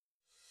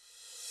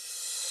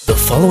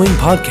following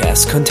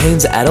podcast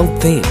contains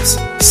adult themes,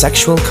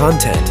 sexual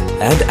content,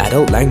 and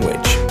adult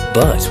language.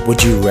 But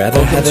would you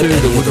rather have it Welcome to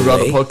any the Would You other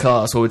Rather way?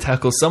 podcast, where we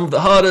tackle some of the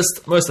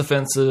hardest, most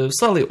offensive,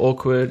 slightly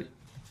awkward,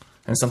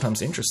 and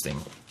sometimes interesting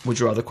Would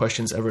You Rather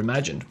questions ever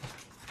imagined.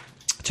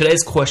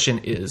 Today's question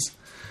is,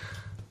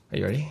 are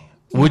you ready?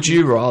 Would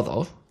you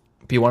rather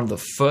be one of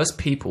the first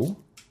people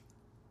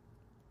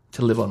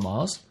to live on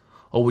Mars,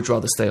 or would you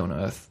rather stay on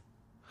Earth?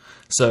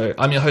 So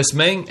I'm your host,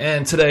 Meng,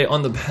 and today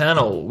on the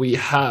panel we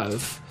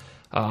have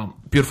a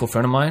beautiful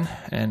friend of mine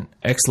and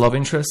ex-love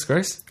interest,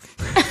 Grace.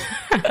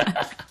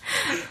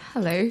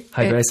 Hello.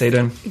 Hi, Grace. How you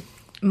doing?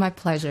 My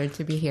pleasure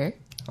to be here.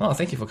 Oh,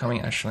 thank you for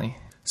coming, Ashley.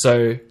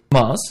 So,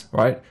 Mars,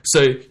 right?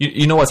 So,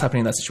 you know what's happening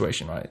in that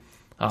situation, right?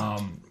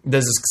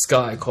 There's this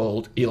guy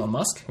called Elon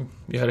Musk.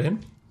 You heard of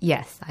him?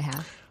 Yes, I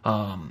have.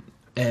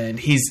 And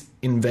he's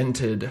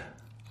invented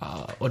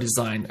or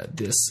designed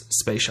this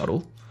space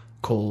shuttle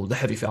called the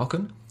Heavy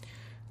Falcon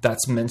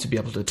that's meant to be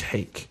able to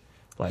take,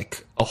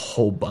 like, a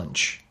whole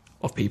bunch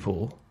of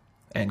people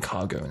and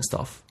cargo and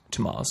stuff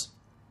to Mars.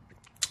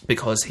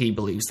 Because he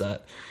believes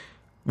that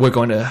we're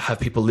going to have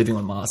people living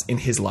on Mars in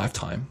his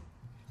lifetime.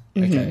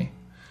 Okay.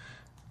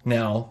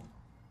 Now,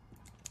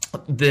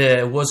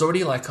 there was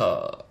already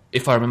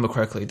if I remember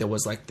correctly, there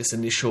was like this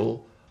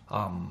initial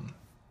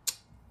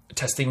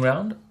testing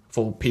round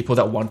for people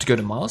that want to go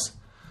to Mars.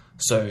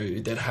 So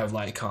they'd have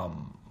like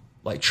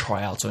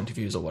tryouts or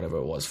interviews or whatever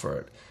it was for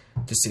it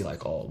to see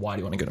like, oh, why do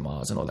you want to go to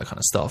Mars and all that kind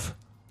of stuff.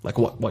 Like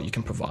what you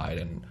can provide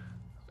and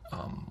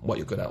what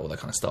you're good at, all that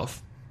kind of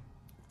stuff.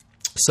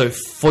 So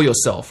for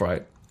yourself,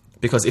 right?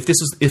 Because if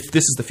this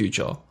is the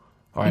future, all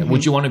right,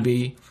 would you want to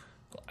be,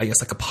 I guess,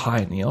 like a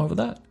pioneer of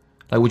that?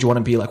 Like, would you want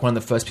to be like one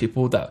of the first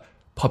people that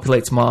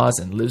populates Mars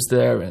and lives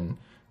there and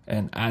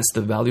adds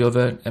the value of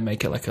it and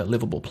make it like a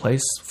livable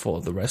place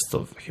for the rest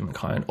of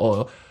humankind?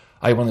 Or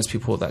are you one of those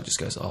people that just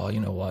goes, oh,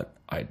 you know what?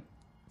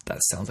 That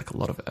sounds like a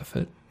lot of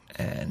effort.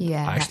 And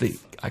Yeah,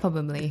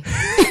 probably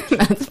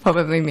that's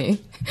probably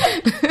me.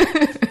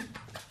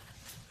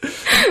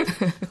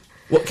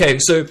 Okay,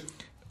 so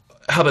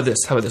how about this?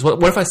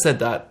 What if I said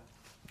that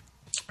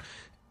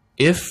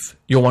if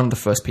you're one of the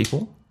first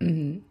people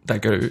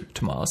that go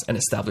to Mars and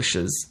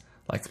establishes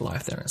like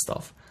life there and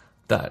stuff,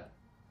 that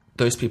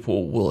those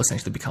people will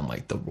essentially become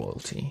like the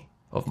royalty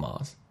of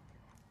Mars?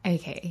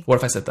 Okay. What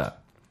if I said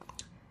that?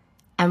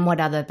 And what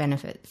other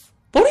benefits?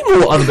 What do you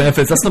mean what other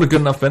benefits? That's not a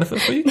good enough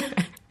benefit for you?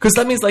 Because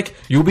that means like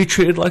you'll be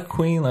treated like a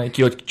queen, like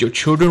your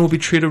children will be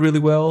treated really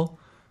well.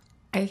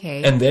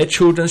 Okay. And their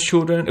children's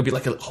children, it'll be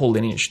like a whole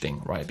lineage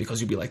thing, right? Because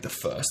you'll be like the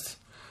first.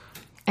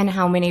 And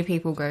how many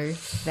people go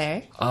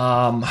there?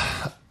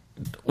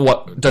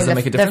 What does it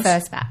make a difference? The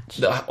first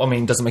batch. I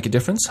mean, does it make a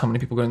difference how many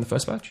people go in the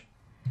first batch?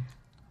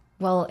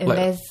 Well, if Like-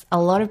 there's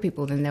a lot of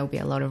people, then there'll be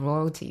a lot of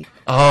royalty.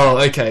 Oh,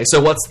 okay.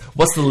 So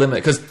what's the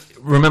limit? Because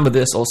remember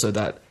this also,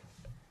 that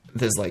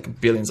there's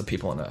like billions of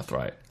people on Earth,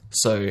 right?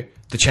 So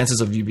the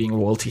chances of you being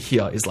royalty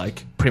here is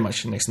like pretty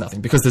much next to nothing,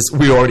 because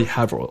we already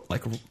have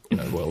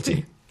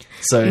royalty.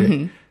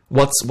 So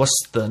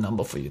what's the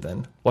number for you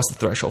then? What's the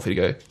threshold for you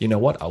to go, you know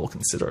what, I will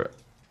consider it?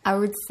 I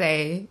would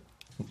say...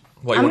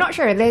 What, I'm not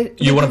sure.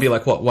 You want to be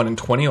like, what, 1 in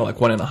 20 or like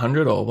 1 in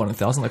 100 or 1 in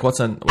 1,000? Like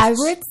I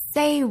would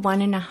say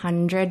 1 in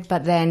 100,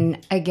 but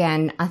then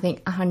again, I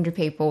think 100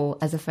 people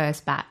as a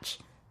first batch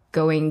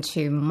going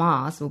to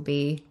Mars will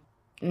be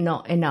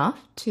not enough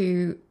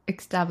to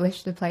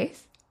establish the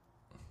place.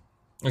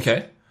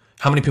 Okay.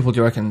 How many people do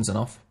you reckon is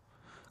enough?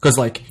 Because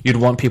like you'd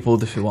want people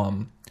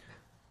to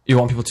you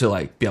want people to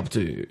like be able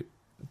to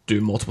do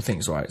multiple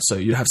things, right? So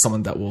you'd have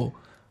someone that will,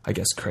 I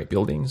guess, create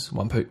buildings,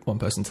 one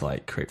person to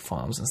like create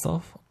farms and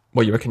stuff.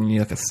 Well, you reckon you need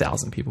like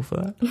 1,000 people for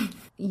that?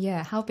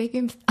 Yeah, how big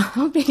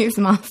is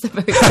Mars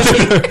supposed to be?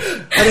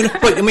 I don't know,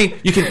 but I mean,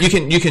 you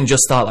can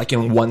just start like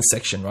in one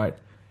section, right?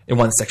 In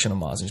one section of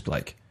Mars, and just be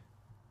like,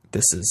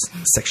 this is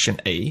section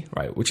A,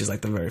 right? Which is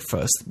like the very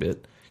first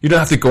bit. You don't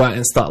have to go out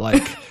and start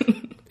like,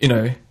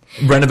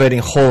 renovating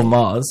whole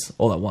Mars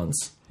all at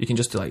once. You can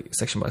just do like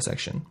section by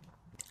section,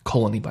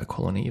 colony by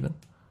colony, even.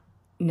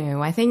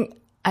 No, I think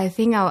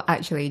I'll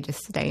actually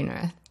just stay on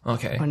Earth.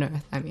 Okay. On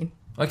Earth, I mean.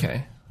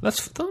 Okay,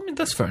 that's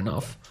fair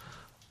enough.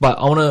 But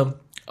I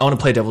wanna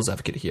play devil's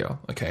advocate here,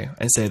 okay,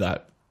 and say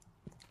that,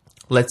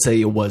 let's say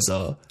it was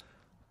a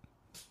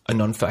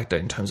non-factor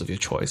in terms of your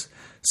choice.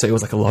 So it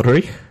was like a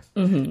lottery.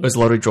 It was a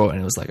lottery draw, and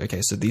it was like,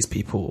 okay, so these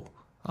people,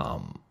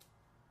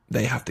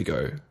 they have to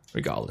go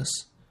regardless.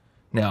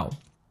 Now,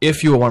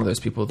 if you were one of those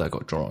people that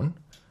got drawn,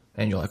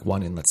 and you're like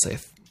one in, let's say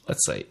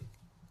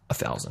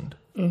 1,000,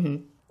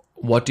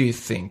 what do you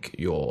think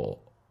your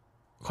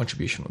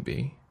contribution would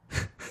be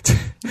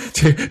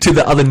to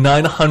the other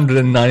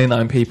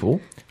 999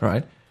 people,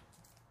 right?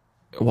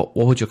 What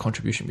would your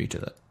contribution be to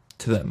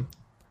them,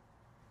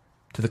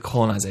 to the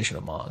colonization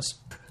of Mars?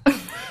 Are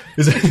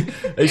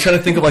you trying to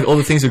think of like all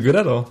the things you're good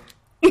at, or?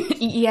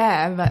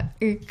 Yeah, but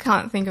I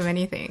can't think of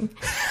anything.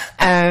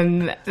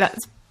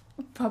 That's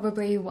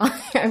probably why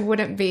I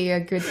wouldn't be a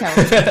good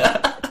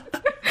teller.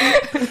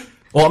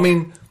 Well, I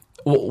mean,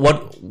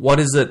 what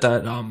is it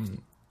that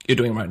you're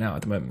doing right now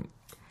at the moment?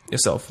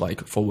 yourself,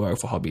 like for work,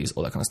 for hobbies,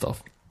 all that kind of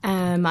stuff?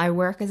 I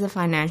work as a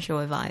financial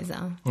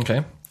advisor.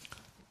 Okay.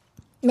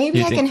 Maybe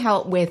You I think- can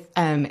help with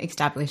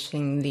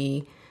establishing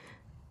the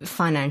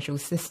financial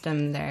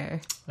system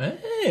there,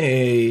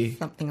 Hey.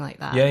 something like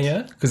that.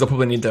 Yeah. Because they'll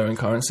probably need their own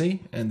currency,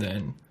 and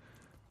then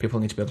people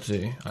need to be able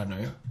to, I don't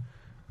know,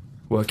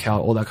 work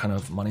out all that kind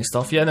of money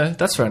stuff. Yeah, no,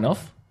 that's fair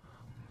enough.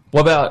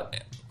 What about,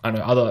 I don't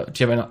know,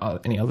 do you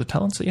have any other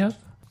talents that you have?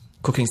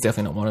 Cooking's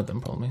definitely not one of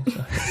them, probably.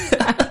 So,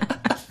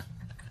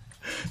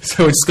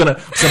 so we're just gonna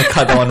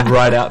cut that one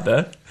right out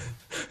there.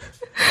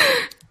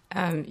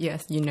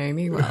 Yes, you know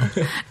me well.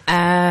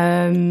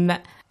 Can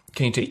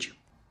you teach?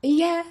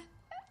 Yeah,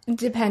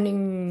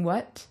 depending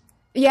what.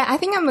 Yeah, I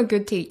think I'm a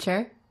good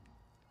teacher.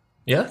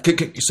 Yeah?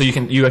 So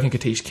you reckon you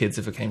could teach kids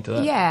if it came to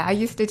that? Yeah, I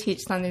used to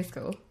teach Sunday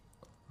school.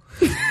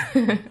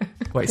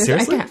 Wait,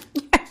 seriously? I can.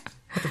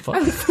 What the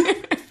fuck?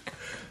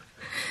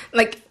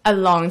 Like a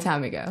long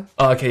time ago.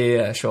 Oh, okay,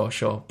 yeah,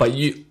 sure. But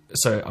you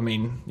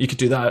could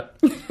do that.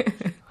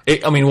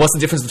 What's the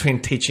difference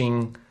between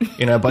teaching,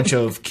 a bunch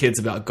of kids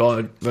about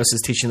God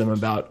versus teaching them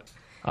about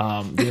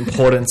the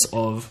importance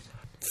of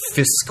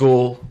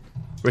fiscal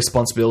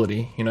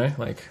responsibility?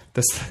 Like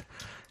there's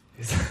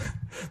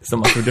some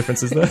micro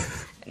differences there.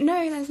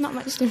 No, there's not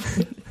much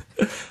difference.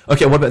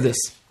 Okay, what about this?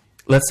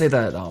 Let's say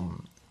that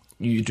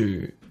you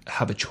do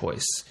have a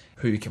choice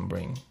who you can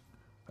bring.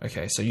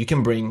 Okay, so you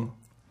can bring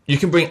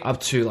up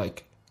to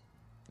like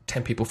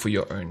 10 people for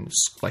your own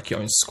squad,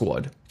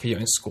 for your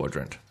own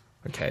squadron.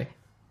 Okay.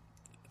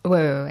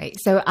 Wait.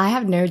 So I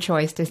have no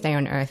choice to stay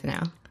on Earth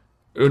now.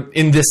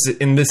 In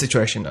this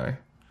situation, no.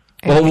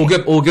 Well,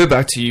 we'll go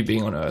back to you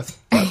being on Earth.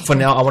 But for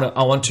now,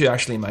 I want to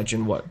actually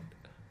imagine what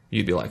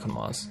you'd be like on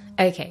Mars.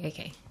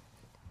 Okay.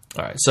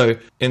 All right. So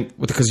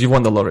because you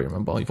won the lottery,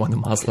 remember? You won the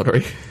Mars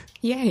lottery.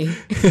 Yay.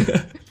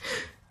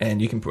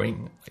 And you can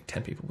bring like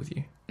 10 people with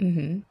you.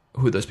 Mm-hmm.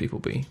 Who would those people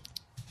be?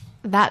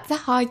 That's a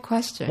hard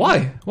question.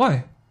 Why?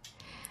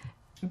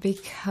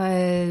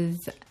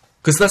 Because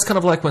that's kind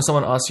of like when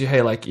someone asks you,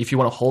 hey, like, if you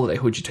want a holiday,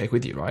 who'd you take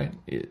with you, right?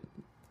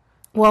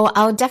 well,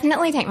 I'll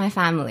definitely take my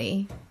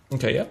family.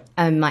 Okay,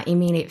 yeah. My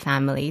immediate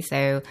family.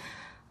 So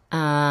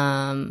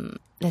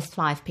there's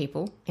 5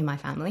 people in my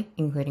family,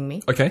 including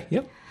me. Okay,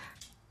 yep.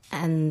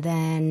 And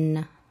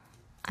then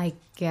I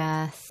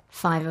guess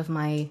 5 of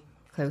my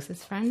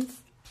closest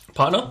friends.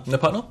 Partner? No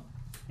partner?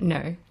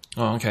 No.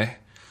 Oh, okay.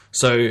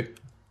 So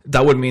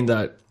that would mean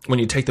that when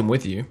you take them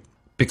with you,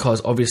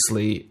 because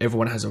obviously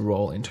everyone has a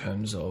role in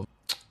terms of,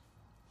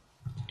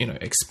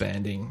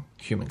 expanding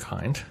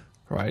humankind,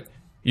 right?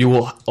 You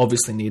will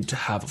obviously need to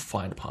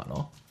find a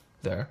partner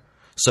there.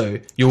 So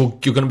you're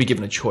going to be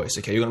given a choice,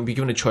 okay? You're going to be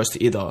given a choice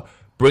to either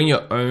bring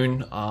your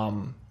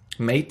own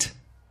mate,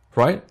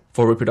 right,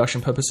 for reproduction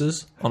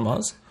purposes on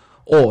Mars,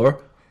 or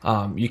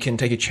you can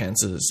take your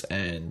chances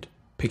and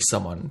pick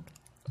someone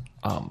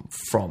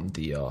from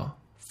the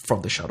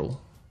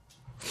shuttle.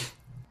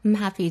 I'm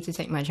happy to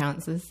take my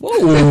chances.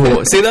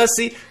 Whoa. See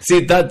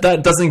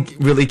that doesn't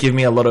really give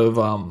me a lot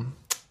of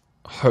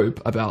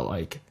hope about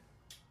like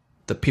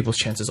the people's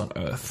chances on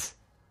Earth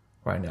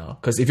right now.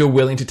 Because if you're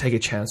willing to take a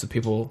chance with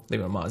people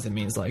living on Mars, it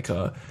means like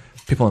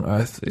people on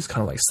Earth is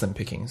kind of like slim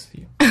pickings,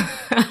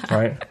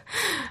 right?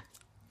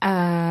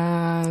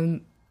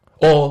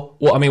 Or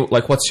well, I mean,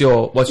 like, what's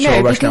your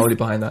rationality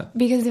behind that?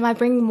 Because if I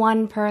bring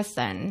one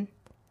person,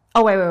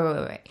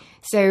 wait.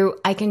 So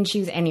I can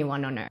choose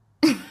anyone on Earth.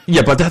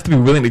 Yeah, but they have to be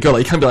willing to go.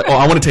 Like, you can't be like, oh,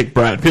 I want to take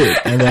Brad Pitt,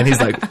 and then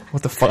he's like,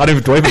 what the fuck?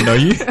 Do I even know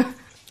you?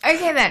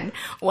 Okay, then.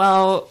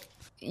 Well,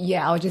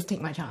 yeah, I'll just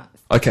take my chance.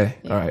 Okay,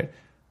 all right.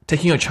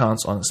 Taking your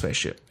chance on a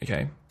spaceship,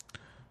 okay?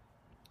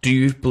 Do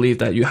you believe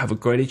that you have a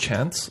greater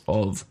chance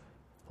of,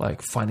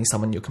 like, finding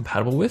someone you're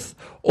compatible with?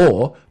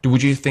 Or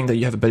would you think that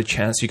you have a better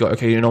chance? You go,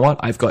 okay, you know what?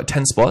 I've got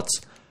 10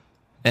 spots,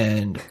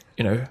 and,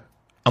 I'm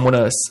going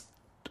to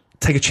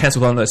take a chance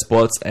with one of those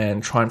spots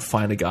and try and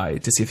find a guy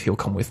to see if he'll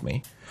come with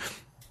me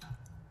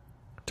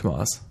to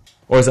Mars.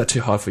 Or is that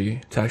too hard for you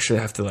to actually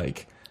have to,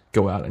 like,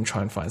 go out and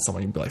try and find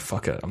someone and be like,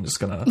 fuck it, I'm just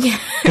gonna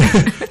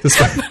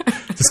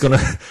just gonna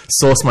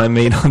source my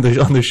meat on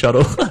the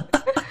shuttle.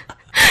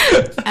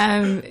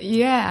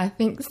 Yeah, I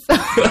think so.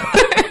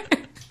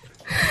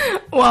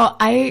 Well,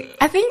 I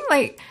think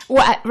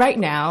right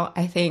now,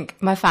 I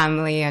think my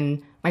family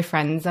and my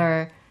friends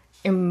are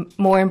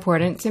more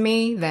important to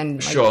me than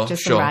like,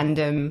 a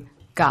random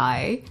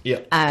guy.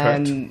 Yeah,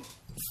 correct.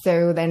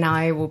 So then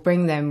I will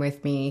bring them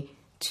with me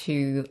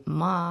to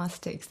Mars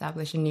to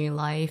establish a new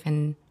life,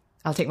 and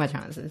I'll take my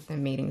chances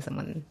in meeting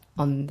someone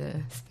on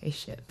the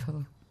spaceship.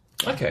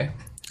 Okay.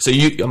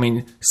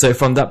 So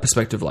from that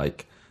perspective,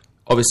 like,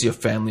 obviously your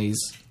family's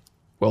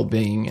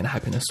well-being and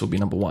happiness will be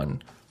number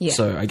one. Yeah.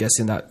 So I guess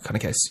in that kind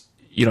of case,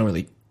 you don't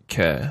really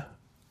care,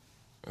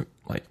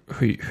 like,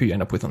 who you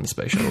end up with on the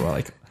space shuttle, right?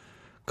 Like,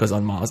 because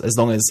on Mars, as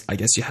long as, I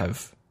guess, you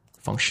have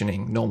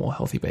functioning, normal,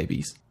 healthy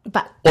babies.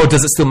 Or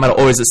does it still matter?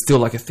 Or is it still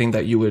like a thing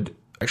that you would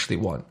actually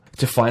want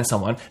to find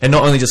someone, and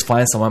not only just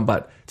find someone,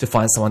 but to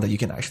find someone that you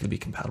can actually be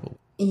compatible?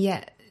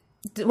 Yeah.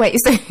 Wait,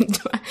 so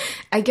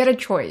I get a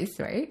choice,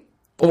 right?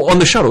 Or on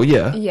the shuttle,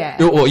 yeah.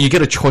 Yeah. Or you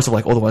get a choice of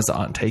like all the ones that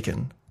aren't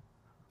taken.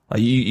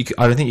 Like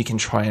I don't think you can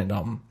try and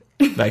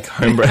like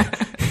homebrew,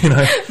 you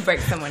know.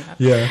 Break someone up.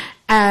 Yeah.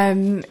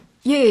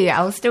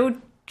 Yeah. I'll still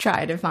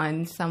try to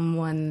find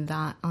someone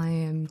that I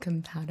am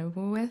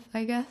compatible with,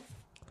 I guess.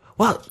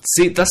 Well,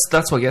 see,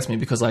 that's what gets me,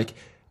 because like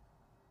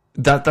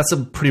that's a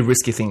pretty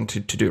risky thing to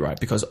do, right?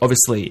 Because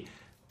obviously,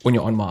 when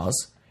you're on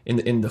Mars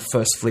in the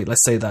first fleet,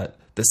 let's say that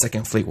the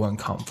second fleet won't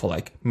come for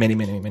like many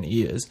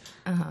years,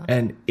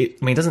 and it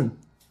doesn't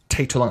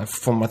take too long.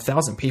 From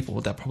 1,000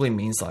 people, that probably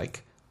means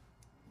like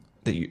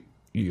that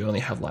you only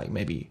have like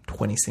maybe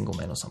 20 single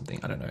men or something.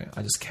 I don't know.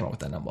 I just came up with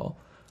that number.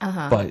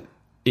 But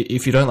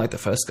if you don't like the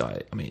first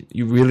guy, I mean,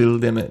 you really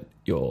limit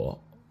your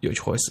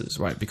choices,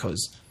 right?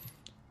 Because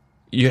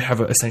you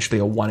have essentially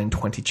a 1 in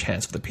 20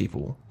 chance for the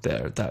people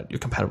there that you're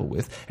compatible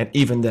with, and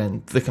even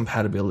then, the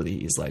compatibility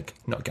is like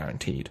not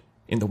guaranteed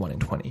in the 1 in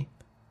 20.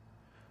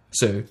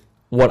 So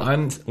what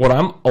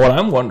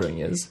I'm wondering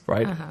is,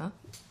 right?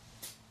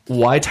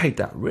 Why take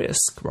that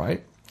risk,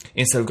 right?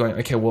 Instead of going,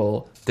 okay,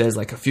 well, there's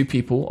like a few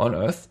people on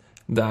Earth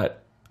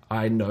that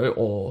I know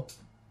or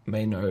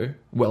may know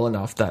well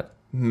enough that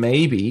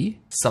maybe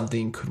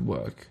something could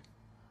work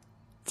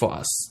for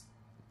us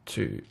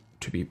to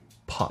be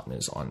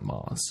partners on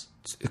Mars.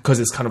 Because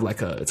it's kind of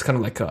like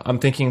a I'm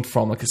thinking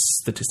from like a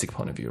statistic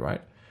point of view,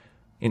 right?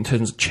 In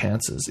terms of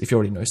chances, if you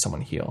already know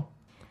someone here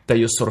that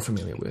you're sort of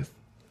familiar with.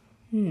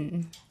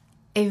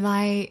 If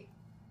I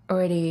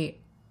already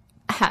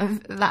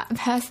have that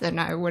person,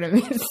 I wouldn't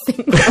be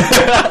single.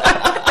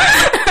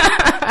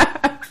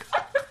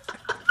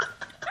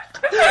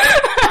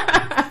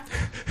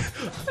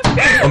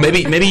 Or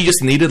maybe you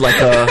just needed like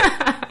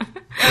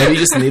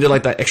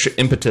that extra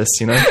impetus,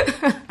 you know?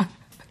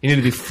 You need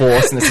to be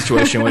forced in a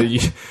situation where you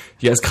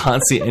guys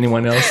can't see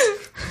anyone else.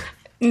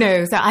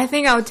 No, so I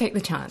think I would take the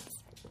chance.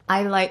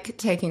 I like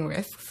taking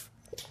risks.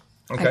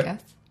 Okay. I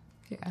guess.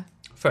 Yeah.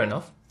 Fair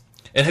enough.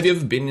 And have you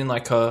ever been in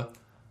like a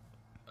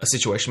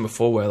situation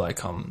before where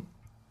like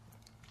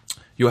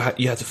you had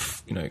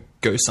to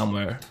go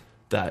somewhere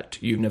that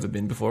you've never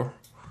been before?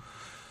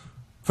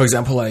 For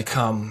example, like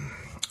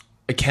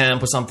a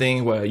camp or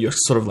something where you're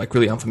sort of like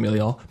really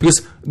unfamiliar.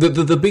 Because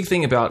the big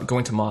thing about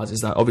going to Mars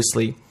is that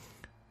obviously,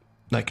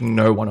 like,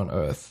 no one on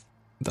Earth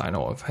that I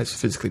know of has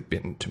physically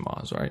been to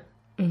Mars, right?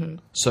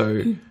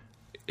 So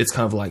it's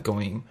kind of like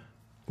going,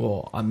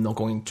 well, I'm not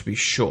going to be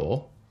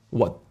sure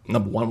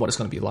number one, what it's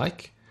going to be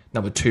like.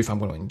 Number two, if I'm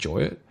going to enjoy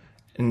it.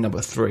 And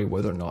number three,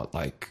 whether or not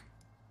like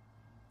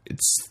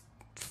it's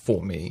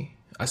for me,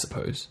 I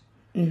suppose.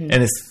 And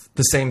it's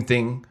the same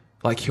thing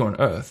like here on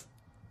Earth,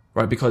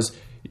 right? Because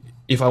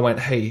if I went,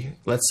 hey,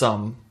 let's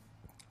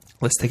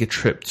take a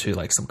trip to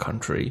like some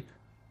country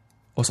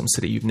or some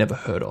city you've never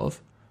heard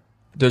of,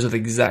 those are the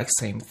exact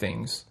same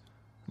things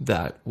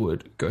that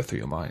would go through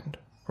your mind,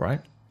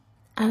 right?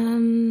 I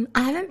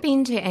haven't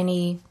been to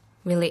any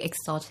really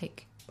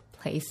exotic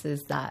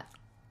places that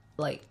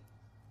like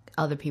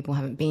other people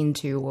haven't been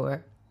to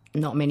or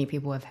not many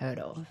people have heard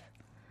of.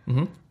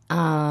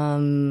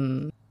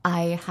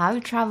 I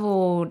have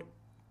traveled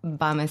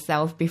by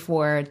myself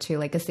before to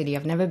like a city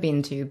I've never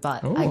been to,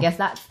 but I guess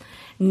that's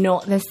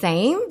not the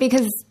same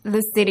because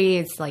the city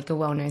is like a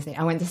well-known city.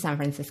 I went to San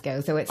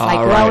Francisco, so it's like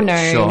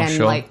well-known and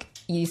like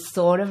you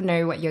sort of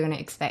know what you're going to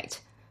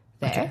expect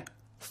there. Okay.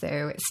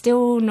 So it's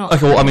still not.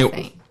 Okay, well, I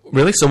mean,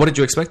 really? So what did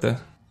you expect there?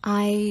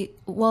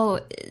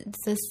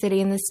 It's a city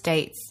in the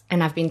States,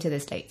 and I've been to the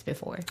States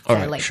before. All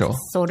so right, like sure.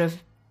 Sort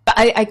of. But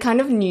I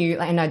kind of knew,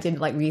 and I did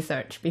like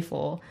research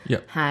before. Yeah.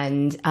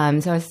 And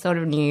so I sort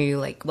of knew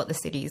like what the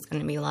city is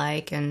going to be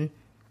like, and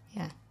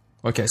yeah.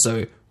 Okay,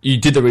 so you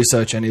did the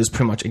research, and it was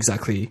pretty much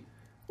exactly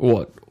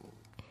what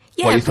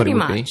you thought it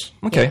would be.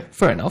 Okay,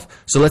 fair enough.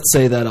 So let's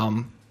say that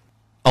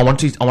I want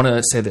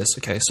to say this.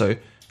 Okay, so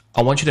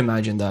I want you to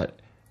imagine that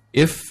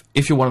if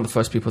you're one of the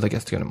first people that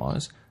gets to go to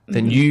Mars,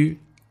 then you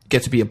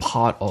get to be a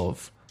part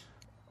of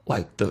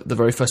like the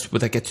very first people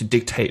that get to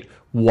dictate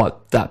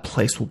what that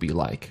place will be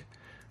like,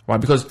 right?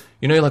 Because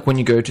like when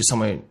you go to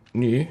somewhere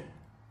new,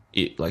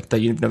 like that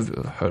you've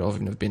never heard of,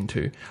 you've never been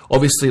to,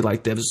 obviously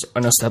like there's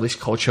an established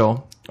culture,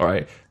 all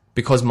right?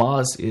 Because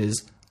Mars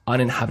is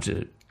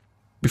uninhabited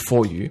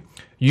before you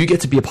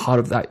get to be a part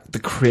of that, the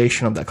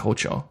creation of that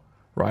culture,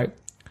 right?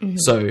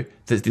 So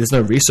there's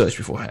no research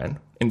beforehand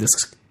in this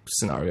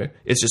scenario.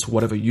 It's just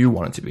whatever you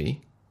want it to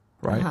be,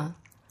 right?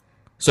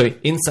 So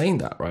in saying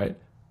that, right,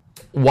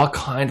 what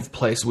kind of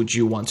place would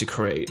you want to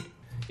create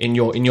in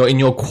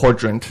your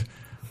quadrant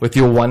with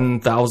your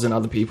 1,000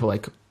 other people?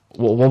 Like,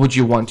 what would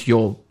you want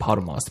your part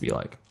of Mars to be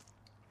like?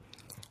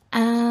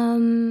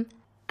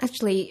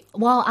 Actually,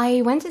 well,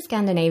 I went to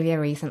Scandinavia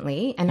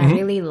recently, and I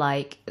really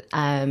like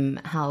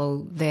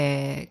how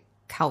their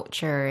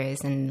culture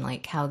is and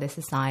like how their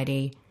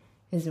society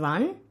is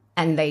run,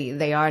 and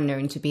they are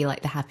known to be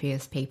like the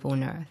happiest people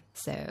on Earth.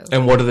 So,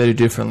 and what do they do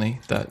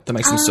differently that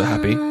makes them so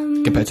happy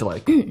compared to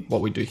like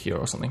what we do here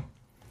or something?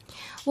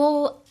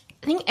 Well,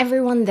 I think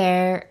everyone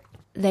there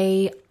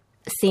they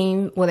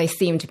seem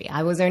to be.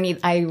 I was only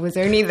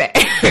there.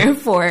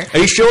 for. Are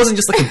you sure it wasn't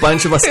just like a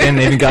bunch of us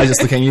Scandinavian guys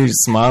just looking at you,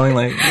 just smiling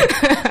like?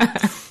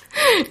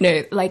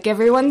 No, like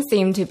everyone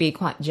seemed to be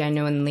quite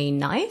genuinely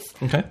nice.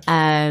 Okay.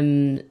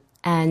 And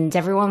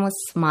everyone was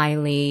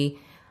smiley.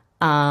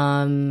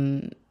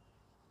 And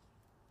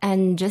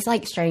just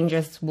like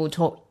strangers will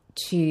talk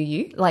to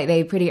you. Like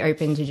they're pretty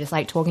open to just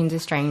like talking to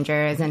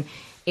strangers. And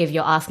if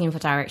you're asking for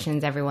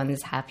directions,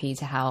 everyone's happy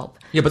to help.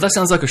 Yeah, but that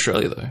sounds like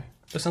Australia though.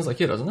 That sounds like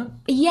here, doesn't it?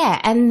 Yeah,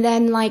 and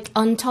then like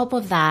on top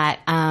of that,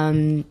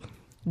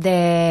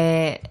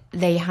 they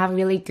have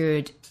really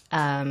good.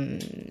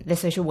 The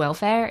social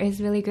welfare is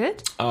really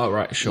good. Oh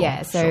right, sure.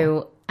 Yeah,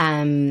 so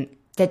the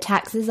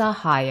taxes are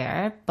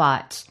higher,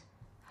 but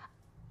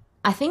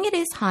I think it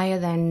is higher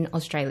than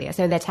Australia.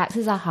 So their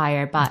taxes are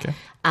higher, but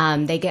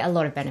they get a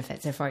lot of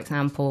benefits. So for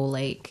example,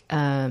 like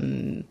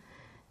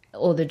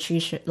all the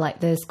tuition, like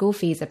the school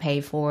fees are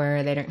paid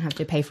for. They don't have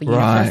to pay for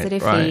university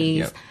fees.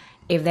 Yep.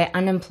 If they're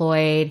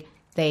unemployed,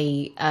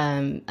 they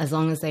as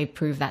long as they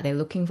prove that they're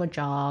looking for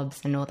jobs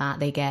and all that,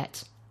 they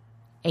get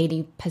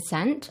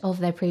 80% of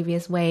their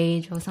previous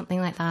wage or something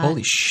like that.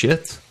 Holy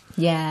shit.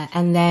 Yeah,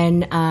 and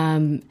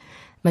then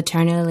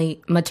maternity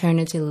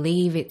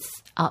leave,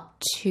 it's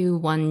up to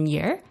 1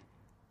 year.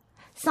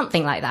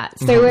 Something like that.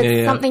 So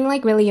it's something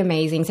like really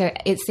amazing. So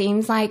it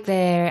seems like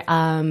they're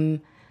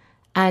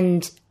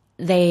and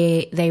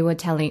they were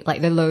telling,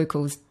 like the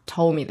locals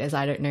told me this.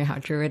 I don't know how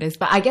true it is,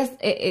 but I guess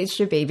it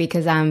should be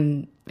because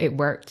it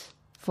worked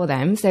for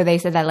them. So they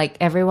said that like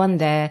everyone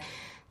there,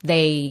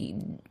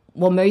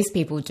 most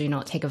people do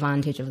not take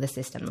advantage of the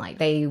system. Like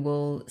they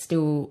will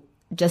still,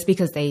 just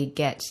because they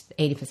get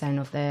 80%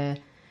 of their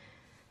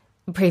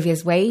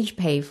previous wage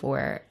paid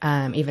for,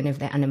 even if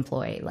they're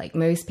unemployed. Like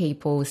most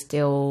people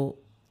still,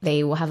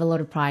 they will have a lot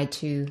of pride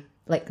to,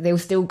 like they'll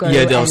still go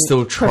they'll and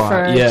still try.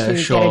 prefer to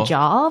sure. get a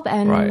job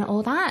and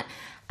all that.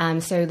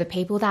 So the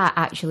people that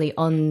are actually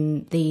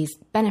on these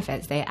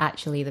benefits, they're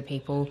actually the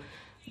people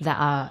that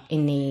are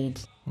in need.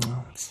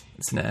 Oh,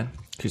 it's Nan.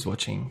 She's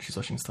watching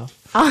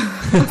stuff.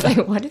 Oh, I was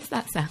like, what is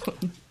that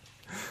sound?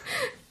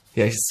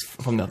 Yeah, she's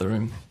from the other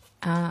room.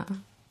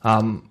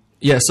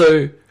 Yeah,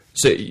 so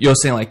you're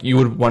saying like you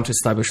would want to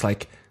establish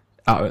like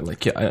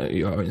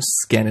your own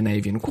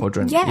Scandinavian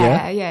quadrant.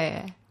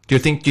 Yeah. Do you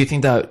think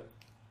that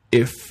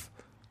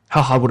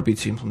how hard would it be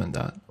to implement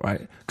that,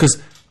 right?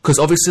 Because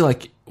obviously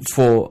like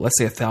for let's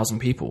say 1,000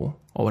 people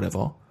or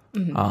whatever,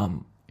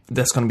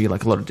 there's going to be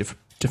like a lot of different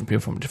people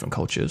from different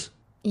cultures.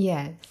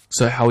 Yes.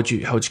 So how would you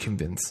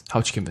convince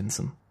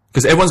them?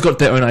 Because everyone's got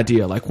their own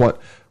idea, like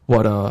what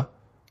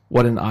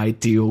an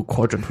ideal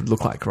quadrant would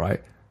look like,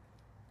 right?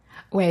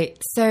 Wait,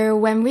 so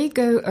when we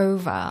go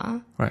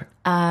over, right?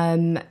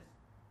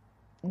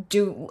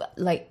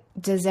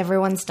 Does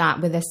everyone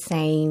start with the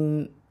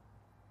same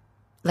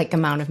like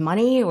amount of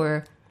money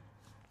or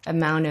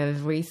amount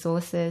of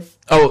resources?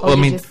 Oh, I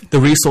mean, the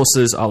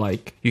resources are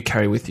like you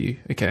carry with you,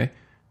 okay?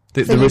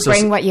 So you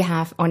bring what you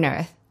have on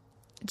Earth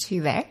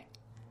to there?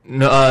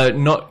 No,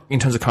 not in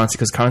terms of currency,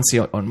 because currency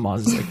on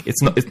Mars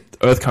is like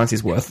Earth currency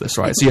is worthless,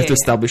 right? So you have to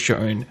establish your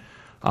own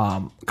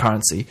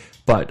currency,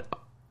 but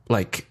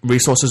like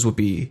resources would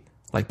be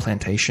like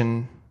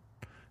plantation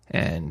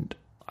and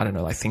I don't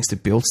know, like things to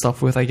build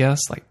stuff with, I guess,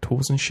 like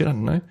tools and shit. I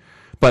don't know,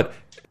 but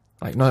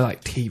like no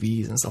like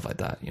TVs and stuff like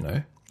that, you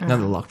know, none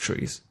of the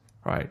luxuries,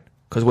 right?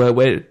 Because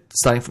we're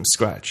starting from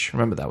scratch.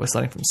 Remember that we're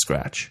starting from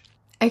scratch.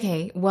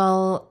 Okay,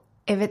 well,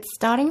 if it's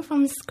starting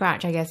from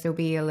scratch, I guess it'll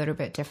be a little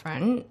bit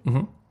different.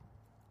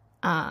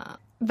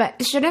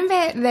 But shouldn't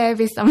there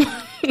be someone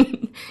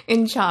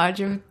in charge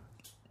of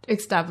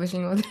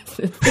establishing all this?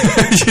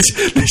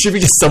 There should be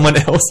just someone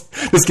else.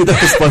 Just give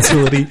that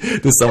responsibility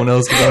to someone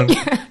else.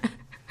 Yeah.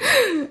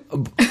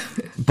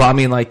 But I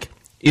mean, like,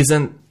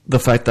 isn't the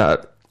fact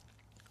that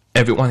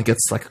everyone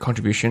gets like a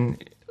contribution,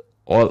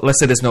 or let's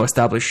say there's no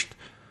established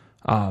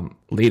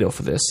leader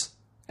for this,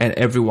 and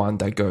everyone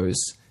that goes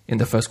in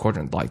the first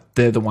quadrant, like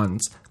they're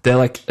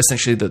like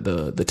essentially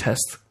the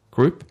test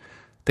group.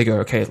 They go,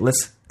 okay,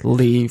 let's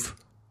leave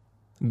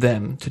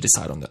them to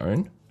decide on their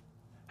own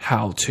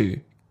how to,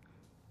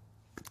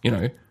 you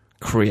know,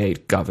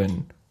 create,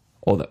 govern,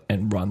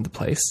 and run the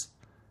place,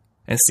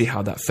 and see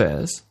how that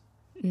fares,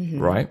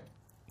 right?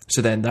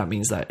 So then that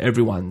means that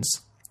everyone's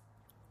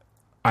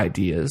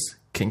ideas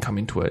can come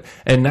into it,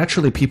 and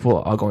naturally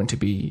people are going to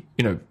be,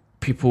 you know,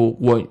 people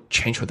won't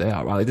change what they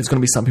are, right? Like there's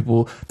going to be some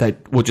people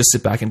that will just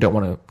sit back and don't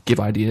want to give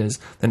ideas,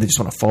 then they just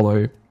want to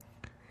follow.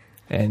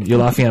 And you're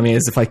laughing at me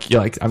as if like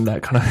you're like I'm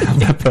that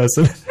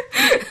person.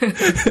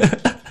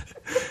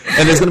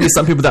 And there's going to be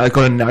some people that are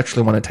going to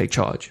naturally want to take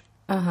charge.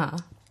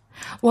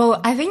 Well,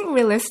 I think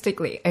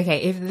realistically,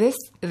 okay, if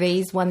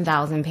these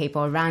 1,000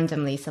 people are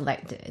randomly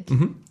selected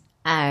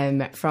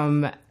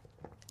from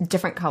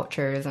different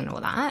cultures and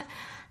all that,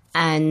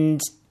 and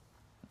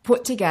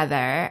put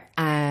together,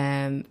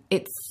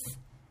 it's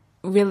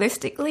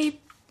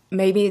realistically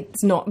maybe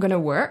it's not going to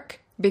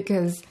work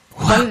because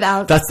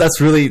 1,000.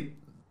 That's really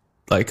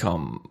like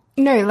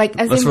no, like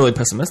as that's really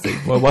pessimistic.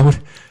 Why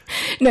would?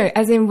 No,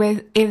 as in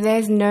if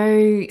there's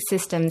no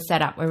system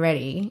set up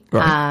already,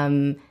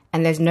 right.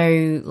 and there's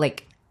no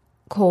like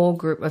core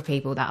group of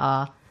people that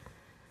are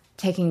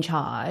taking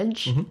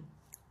charge.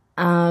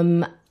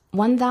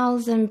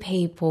 1,000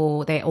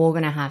 people, they're all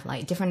going to have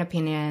like different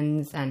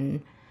opinions,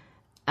 and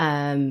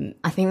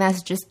I think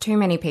that's just too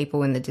many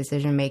people in the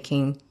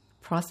decision-making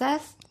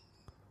process.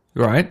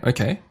 Right,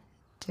 okay.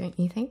 Don't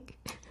you think?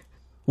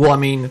 Well, I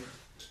mean,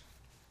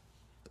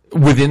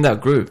 within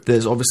that group,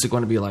 there's obviously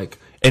going to be like,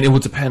 and it will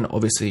depend,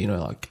 obviously, you know,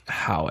 like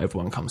how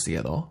everyone comes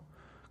together.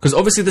 Because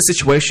obviously the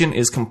situation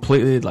is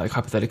completely like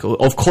hypothetical.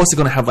 Of course, they're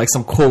going to have like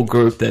some core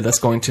group there that's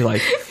going to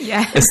like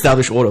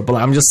establish order. But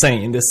I'm just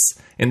saying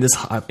in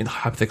the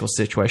hypothetical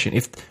situation,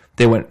 if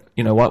they went,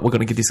 you know what, we're going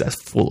to give these guys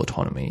full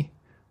autonomy,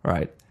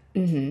 right?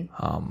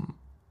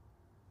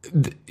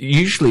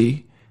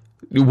 Usually,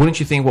 wouldn't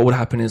you think what would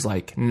happen is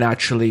like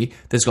naturally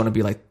there's going to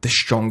be like the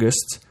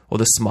strongest or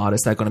the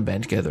smartest that are going to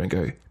band together and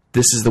go,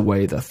 this is the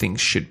way that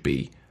things should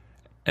be.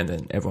 And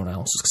then everyone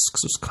else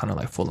just kind of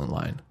like fall in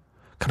line.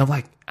 Kind of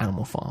like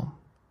Animal Farm,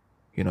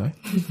 you know?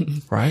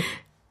 Right?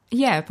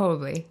 Yeah,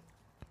 probably.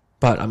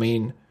 But I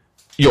mean,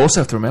 you also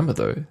have to remember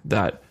though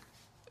that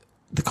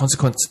the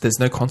consequence, there's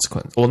no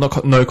consequence, or no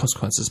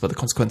consequences, but the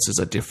consequences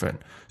are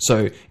different.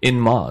 So in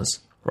Mars,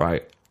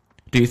 right?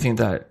 Do you think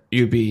that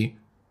you'd be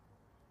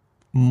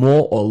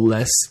more or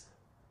less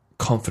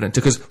confident?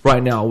 Because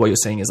right now what you're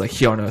saying is like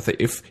here on Earth,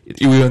 if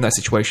you were in that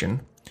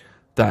situation,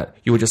 that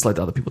you would just let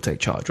the other people take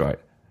charge, right?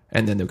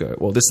 And then they'll go,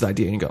 well, this is the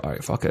idea. And you go, all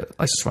right, fuck it.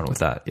 Let's just run with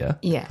that. Yeah.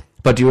 Yeah.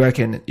 But do you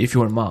reckon if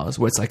you're on Mars,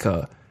 where it's like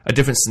a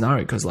different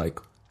scenario, because like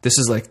this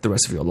is like the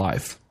rest of your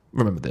life,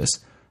 remember this.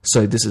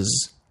 So this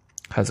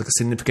has like a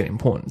significant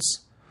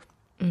importance.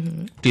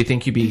 Do you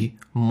think you'd be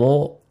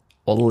more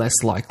or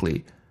less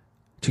likely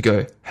to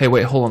go, hey,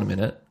 wait, hold on a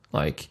minute.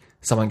 Like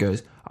someone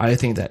goes, I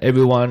think that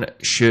everyone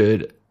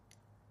should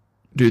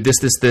do this,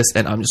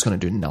 and I'm just going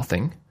to do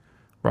nothing.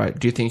 Right.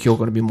 Do you think you're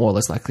going to be more or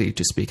less likely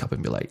to speak up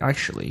and be like,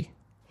 actually...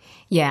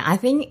 Yeah, I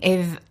think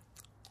if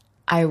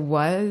I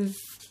was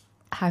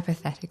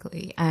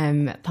hypothetically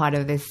part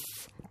of this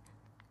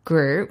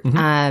group,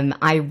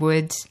 I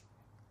would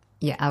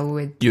You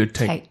would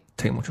take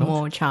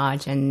more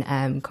charge?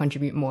 And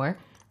contribute more.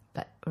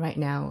 But right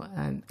now,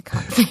 I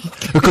can't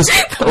think. Because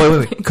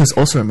wait. Because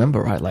also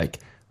remember, right? Like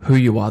who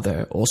you are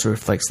there also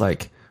reflects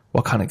like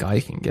what kind of guy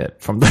you can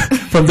get from that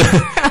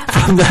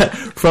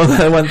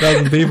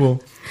 1,000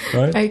 people,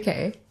 right?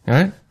 Okay.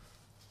 Right.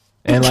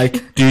 And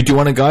like, do you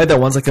want a guy that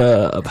wants like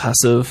a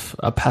passive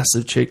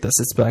chick that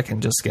sits back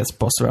and just gets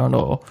bossed around,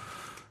 or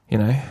you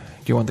know,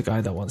 do you want the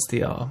guy that wants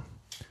the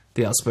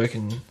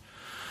outspoken,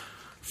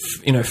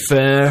 you know,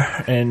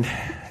 fair and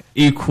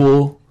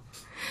equal-minded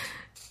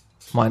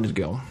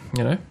girl?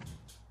 You know,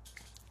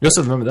 you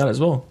also remember that as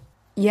well.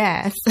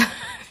 Yes.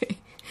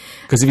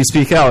 Because if you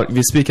speak out,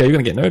 you're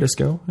gonna get noticed,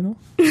 girl. You know.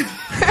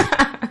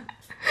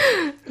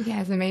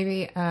 Yeah. So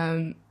maybe.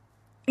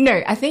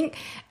 No, I think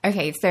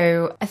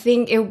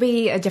it'll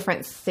be a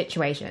different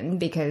situation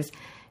because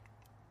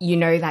you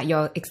know that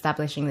you're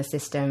establishing the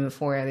system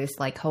for this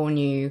like whole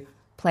new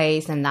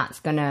place, and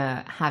that's going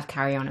to have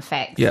carry-on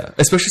effects. Yeah,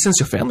 especially since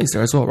your family's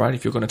there as well, right?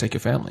 If you're going to take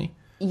your family.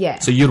 Yeah.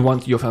 So you'd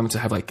want your family to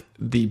have like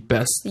the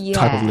best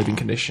type of living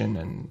condition,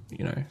 and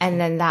you know. And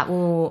then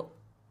the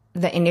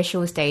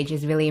initial stage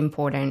is really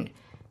important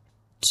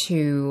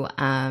to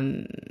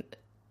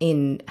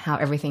in how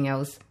everything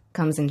else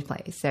comes into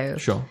place. So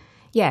sure.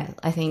 Yeah,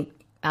 I think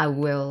I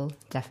will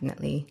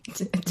definitely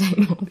take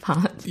more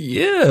part.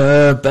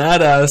 Yeah,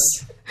 badass.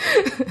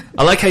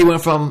 I like how you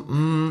went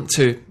from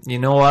to, you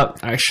know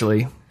what,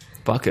 actually,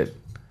 fuck it.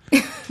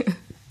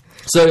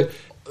 So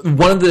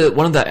one of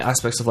the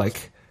aspects of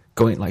like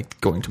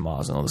going to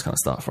Mars and all this kind of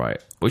stuff, right,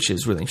 which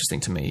is really interesting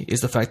to me, is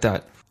the fact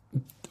that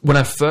when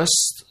I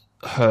first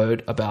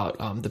heard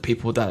about the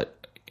people that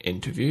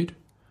interviewed,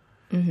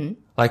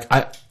 like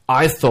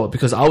I thought,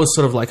 because I was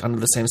sort of like under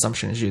the same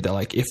assumption as you, that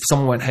like if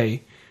someone went, hey,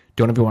 do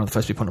you want to be one of the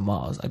first people on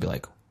Mars? I'd be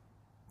like,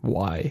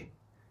 why?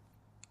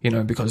 You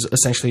know, because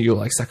essentially you're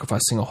like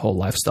sacrificing a whole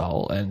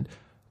lifestyle and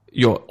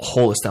your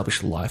whole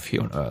established life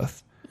here on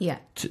Earth,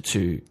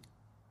 to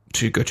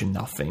go to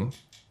nothing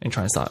and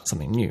try and start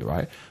something new,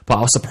 right? But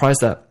I was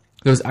surprised that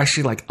there was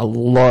actually like a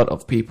lot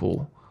of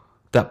people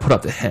that put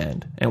up their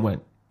hand and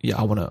went, yeah,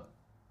 I want to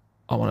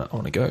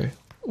go.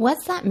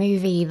 What's that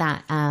movie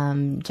that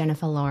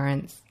Jennifer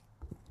Lawrence?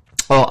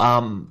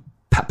 Oh,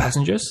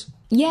 Passengers?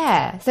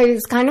 Yeah, so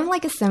it's kind of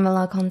like a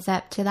similar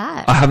concept to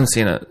that. I haven't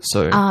seen it,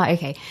 so...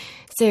 okay.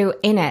 So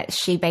in it,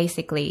 she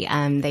basically,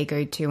 they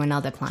go to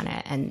another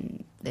planet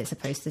and they're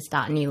supposed to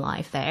start a new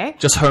life there.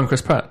 Just her and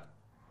Chris Pratt?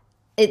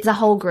 It's a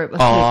whole group of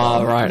people.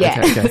 Oh, right,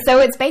 yeah. okay. So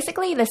it's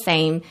basically the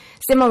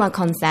similar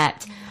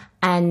concept.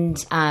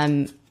 And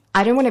I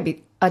don't want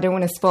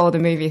to spoil the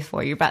movie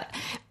for you, but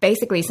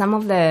basically some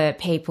of the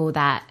people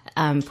that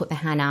put their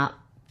hand out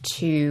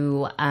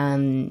to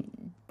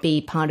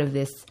be part of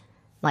this,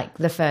 like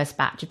the first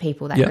batch of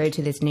people that go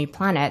to this new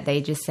planet,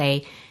 they just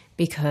say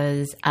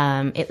because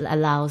it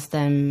allows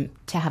them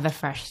to have a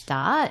fresh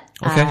start.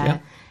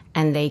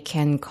 And they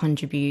can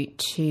contribute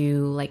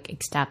to like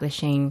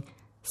establishing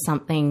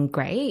something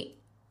great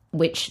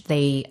which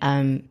they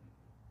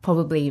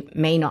probably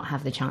may not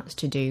have the chance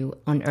to do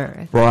on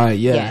Earth. Right,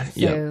 yeah.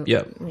 So,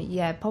 yeah.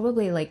 yeah,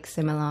 probably like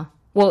similar.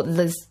 Well,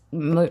 this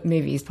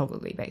movie is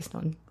probably based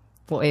on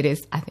what it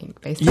is, I think,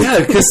 based on. Yeah,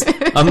 because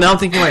I'm now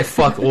thinking like,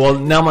 fuck, well,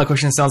 now my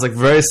question sounds like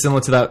very similar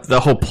to the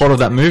whole plot of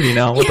that movie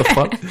now. What the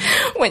fuck?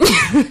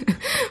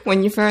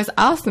 When you first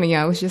asked me,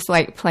 I was just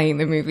like playing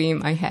the movie in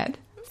my head.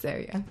 So,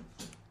 yeah.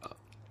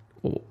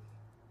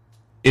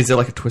 Is there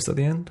like a twist at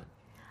the end?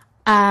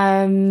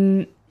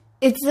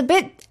 It's a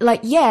bit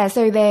like, yeah,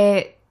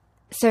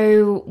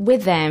 so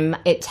with them,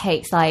 it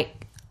takes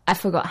like, I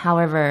forgot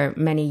however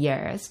many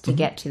years to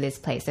get to this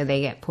place. So they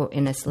get put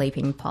in a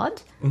sleeping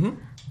pod. Mm-hmm.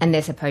 And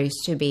they're supposed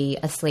to be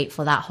asleep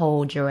for that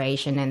whole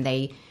duration, and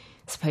they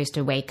supposed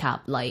to wake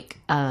up like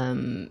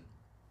 1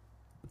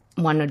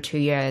 or 2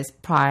 years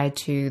prior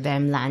to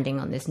them landing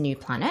on this new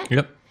planet.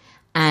 Yep.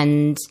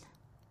 And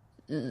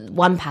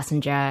one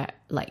passenger,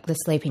 like the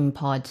sleeping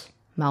pod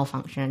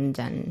malfunctioned,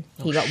 and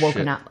he got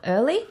woken up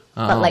early.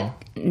 But like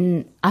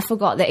I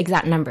forgot the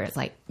exact number. It's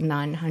like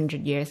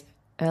 900 years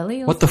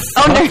early. Or what the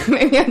fuck? Oh no,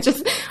 maybe I'm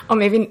just, or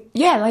maybe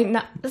like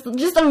no, it's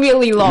just a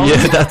really long.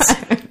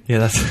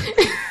 Yeah,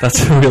 that's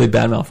a really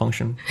bad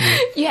malfunction.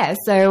 Yeah,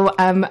 so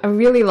a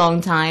really long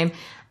time,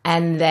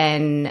 and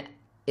then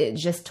it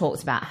just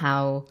talks about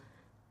how,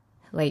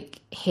 like,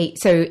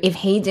 if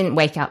he didn't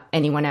wake up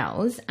anyone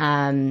else,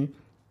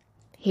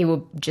 he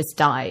would just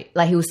die.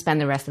 Like, he would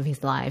spend the rest of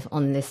his life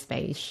on this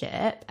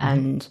spaceship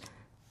and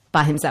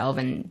by himself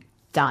and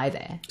die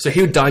there. So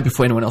he would die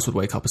before anyone else would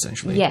wake up,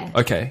 essentially. Yeah.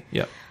 Okay.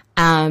 Yeah.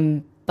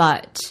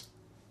 But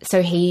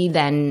so he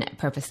then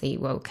purposely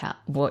woke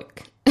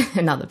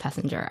another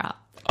passenger up.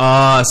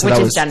 So which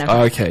that is was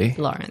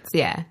Jennifer Lawrence,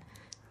 yeah.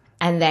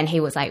 And then he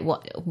was like,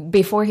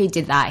 before he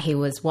did that, he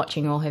was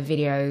watching all her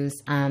videos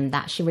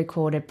that she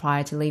recorded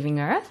prior to leaving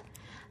Earth.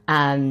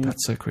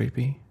 That's so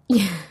creepy.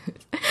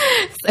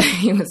 So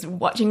he was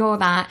watching all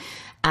that.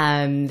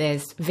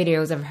 There's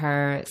videos of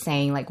her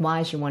saying like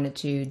why she wanted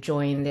to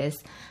join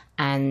this,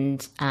 and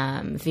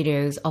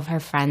videos of her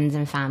friends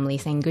and family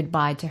saying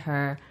goodbye to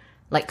her.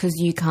 Like, because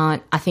you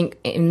can't, I think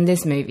in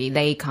this movie,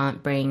 they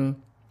can't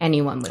bring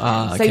anyone with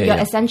them. So you're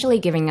essentially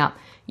giving up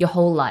your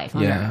whole life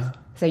on Earth.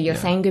 So you're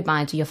saying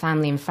goodbye to your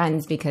family and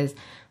friends, because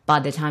by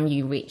the time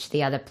you reach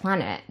the other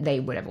planet, they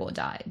would have all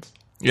died.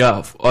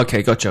 Yeah.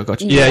 Okay. Gotcha.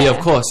 Yeah. Of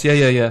course.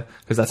 Yeah.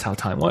 Because that's how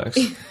time works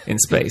in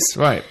space,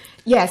 right?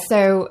 Yeah.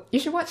 So you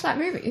should watch that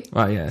movie.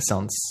 Right. Yeah. It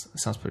sounds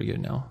pretty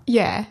good now.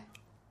 Yeah.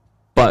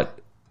 But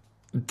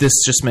this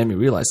just made me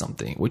realize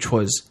something, which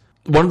was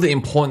one of the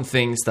important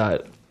things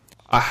that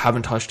I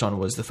haven't touched on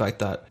was the fact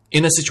that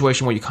in a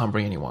situation where you can't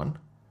bring anyone,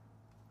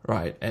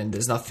 right, and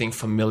there's nothing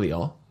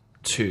familiar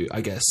to,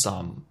 I guess,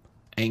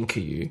 anchor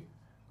you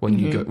when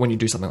you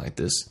do something like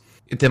this,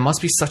 there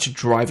must be such a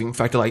driving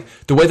factor. Like,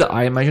 the way that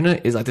I imagine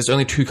it is like there's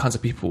only two kinds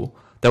of people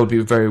that would be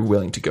very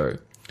willing to go,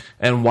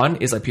 and one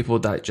is like people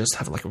that just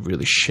have like a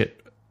really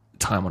shit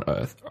time on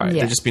Earth, right?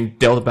 Yeah. They've just been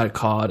dealt a bad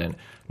card and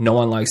no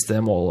one likes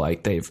them, or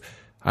like they've,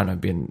 I don't know,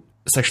 been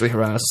sexually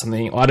harassed or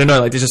something, or I don't know,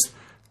 like they're just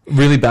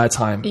really bad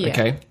time,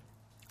 okay,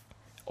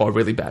 or a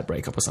really bad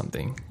breakup or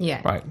something,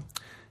 right?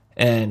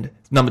 And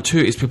number two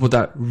is people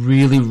that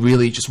really,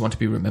 really just want to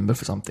be remembered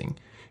for something.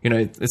 You know,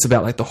 it's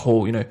about like the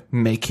whole, you know,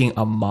 making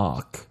a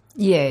mark.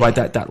 Yeah. Right,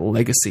 that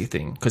legacy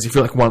thing. Because if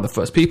you're like one of the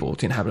first people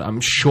to inhabit it,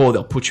 I'm sure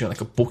they'll put you in like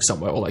a book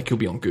somewhere, or like you'll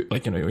be on,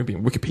 like, you know, you'll be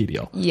in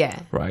Wikipedia.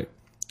 Yeah. Right.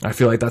 I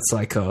feel like that's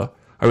like a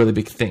really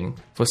big thing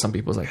for some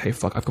people. It's like, hey,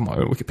 fuck, I've got my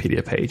own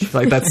Wikipedia page.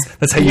 Like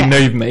that's how you know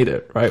you've made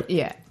it, right?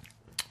 Yeah.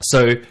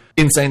 So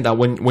in saying that,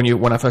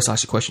 when I first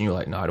asked you a question, you're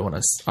like, no, I don't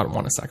want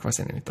to sacrifice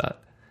any of that.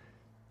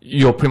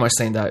 You're pretty much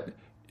saying that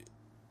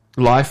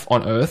life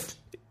on Earth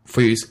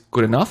for you is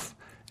good enough,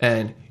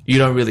 and you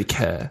don't really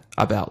care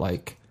about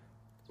like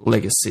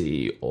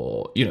legacy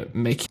or, you know,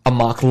 make a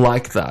mark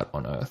like that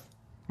on Earth,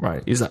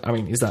 right? Is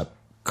that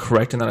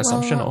correct in that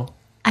assumption? Or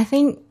I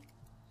think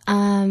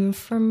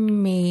for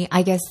me,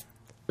 I guess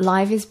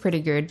life is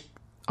pretty good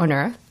on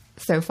Earth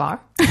so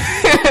far.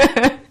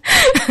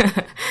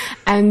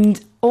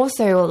 And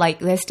also, like,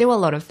 there's still a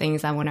lot of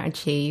things I want to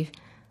achieve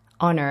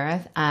on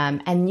Earth.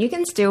 And you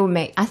can still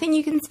make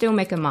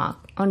a mark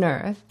on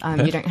Earth.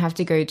 You don't have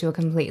to go to a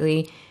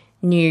completely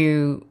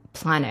new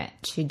planet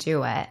to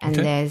do it. And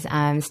there's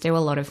still a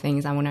lot of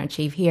things I want to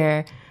achieve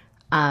here,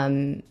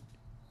 and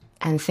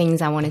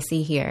things I want to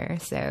see here.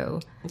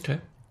 So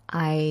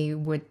I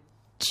would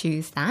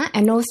choose that.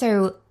 And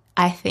also,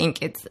 I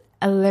think it's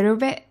a little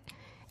bit,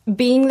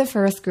 being the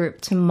first group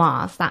to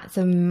Mars, that's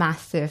a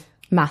massive,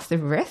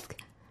 massive risk.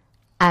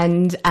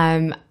 And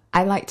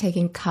I like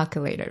taking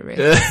calculated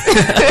risks.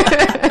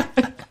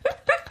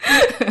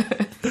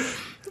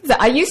 So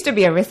I used to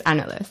be a risk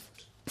analyst.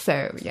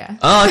 So, yeah.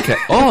 Oh, okay.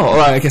 Oh, all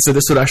right. Okay, so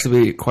this would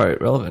actually be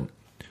quite relevant.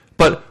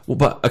 But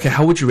okay,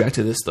 how would you react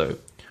to this, though? All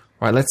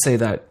right, let's say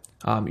that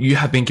you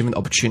have been given the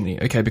opportunity,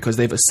 okay, because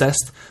they've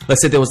assessed,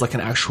 let's say there was like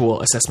an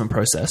actual assessment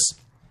process.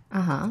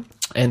 And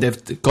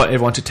they've got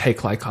everyone to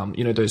take like,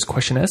 you know, those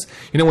questionnaires.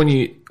 You know,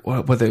 when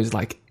what those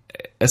like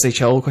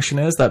SHL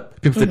questionnaires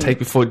that people have to take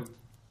before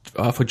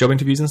for job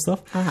interviews and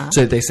stuff.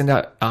 So they send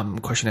out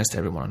questionnaires to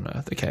everyone on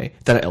Earth, okay,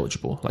 that are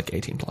eligible, like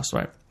 18 plus,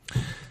 right?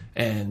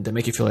 And they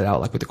make you fill it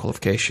out, like with the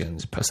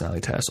qualifications,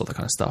 personality tests, all that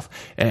kind of stuff.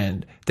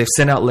 And they've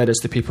sent out letters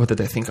to people that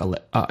they think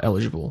are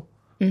eligible.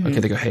 Okay,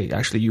 they go, hey,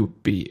 actually, you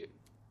would be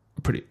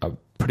a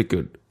pretty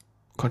good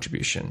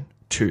contribution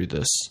to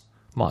this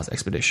Mars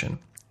expedition,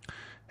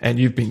 and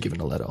you've been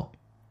given a letter,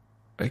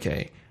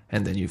 okay,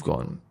 and then you've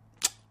gone,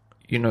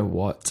 you know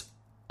what?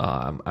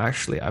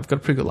 Actually, I've got a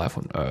pretty good life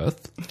on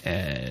Earth,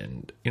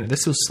 and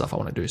there's still stuff I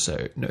want to do.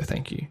 So no,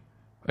 thank you.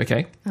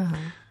 Okay.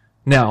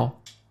 Now,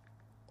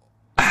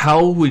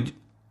 how would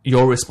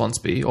your response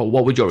be, or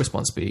what would your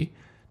response be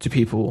to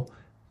people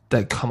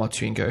that come up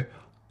to you and go,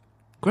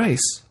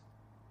 Grace,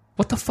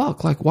 what the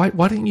fuck? Like, why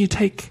didn't you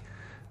take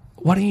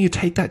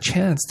that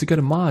chance to go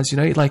to Mars?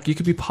 Like you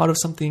could be part of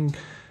something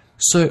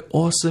so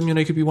awesome.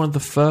 You could be one of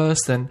the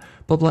first, and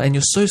blah blah. And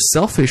you're so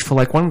selfish for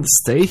like wanting to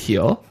stay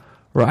here,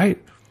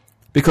 right?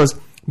 Because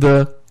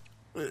the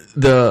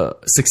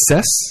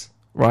success,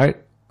 right,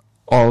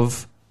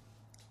 of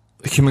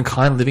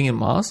humankind living in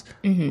Mars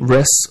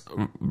rests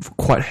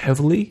quite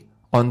heavily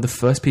on the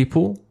first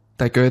people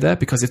that go there.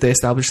 Because if they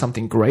establish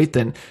something great,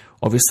 then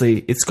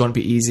obviously it's going to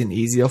be easier and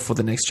easier for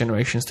the next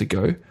generations to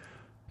go.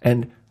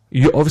 And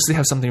you obviously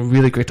have something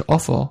really great to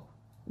offer.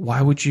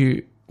 Why would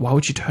you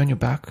turn your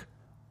back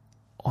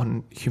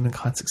on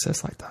humankind's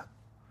success like that?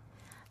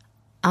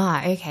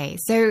 Okay.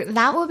 So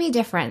that will be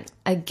different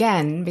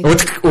again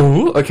because,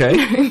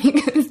 okay.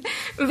 because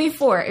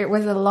before it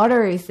was a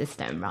lottery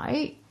system,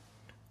 right?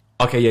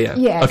 Okay, yeah.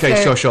 Yeah,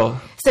 okay, so-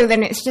 sure. So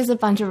then it's just a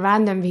bunch of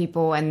random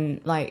people,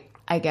 and like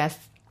I guess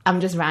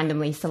I'm just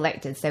randomly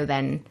selected. So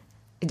then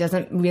it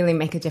doesn't really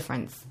make a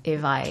difference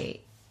if I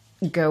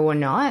go or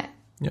not.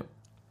 Yep.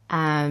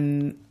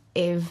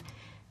 If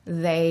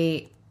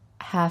they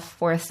have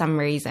for some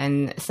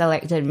reason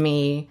selected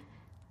me,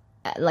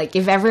 like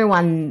if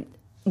everyone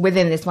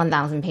within this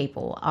 1,000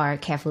 people are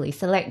carefully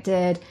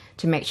selected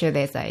to make sure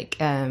there's like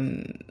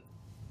the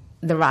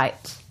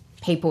right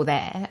people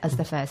there as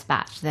the first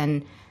batch,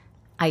 then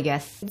I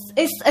guess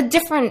it's a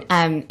different,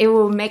 it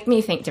will make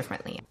me think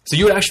differently. So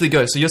you would actually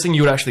go. So you're saying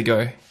you would actually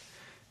go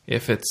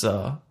if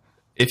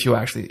you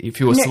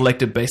were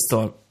selected based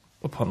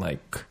upon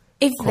like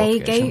If they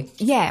qualifications?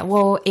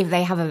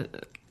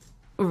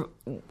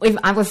 if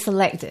I was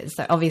selected,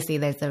 so obviously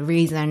there's a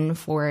reason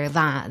for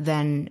that,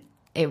 then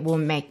it will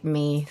make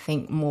me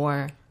think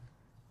more.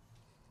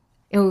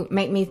 It will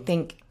make me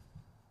think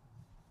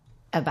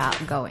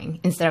about going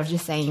instead of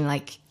just saying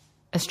like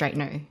a straight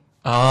no.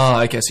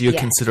 Ah, okay. So you Yeah.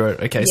 consider it.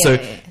 Okay. Yeah, So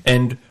yeah, yeah.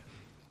 and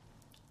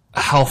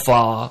how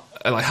far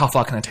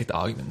can I take the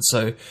argument?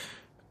 So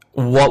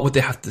what would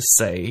they have to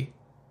say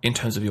in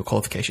terms of your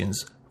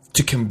qualifications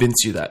to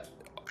convince you that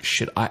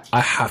shit? I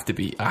have to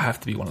be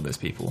one of those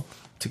people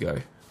to go.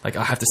 Like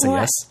I have to say Well,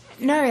 yes.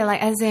 No,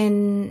 like as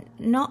in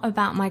not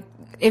about my.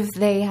 If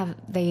they have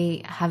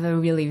a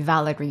really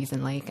valid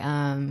reason, like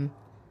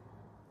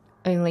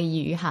only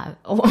you have,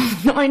 or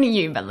not only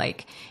you, but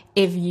like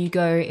if you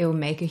go, it will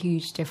make a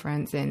huge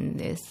difference in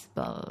this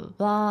blah blah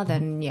blah.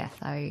 Then yes,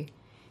 I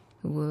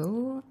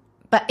will.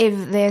 But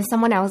if there's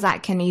someone else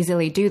that can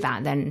easily do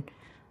that, then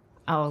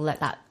I'll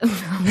let that. You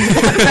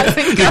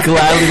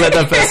gladly let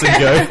that person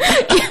go.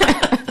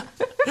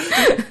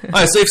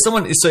 Alright, so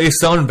if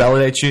someone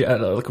validates you at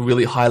like a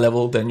really high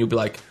level, then you'll be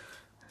like,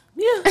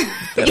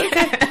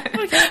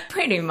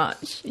 Pretty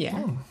much,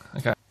 yeah.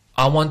 okay.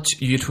 I want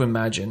you to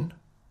imagine,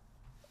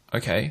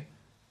 okay,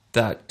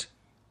 that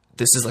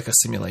this is like a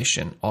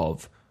simulation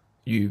of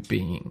you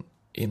being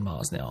in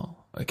Mars now,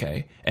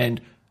 okay,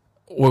 and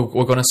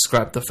we're going to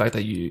scrap the fact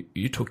that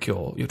you took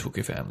your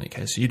family,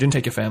 okay, so you didn't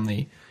take your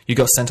family, you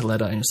got sent a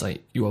letter and it's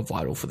like you are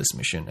vital for this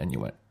mission, and you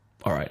went,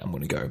 all right, I'm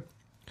going to go,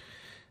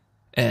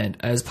 and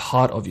as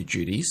part of your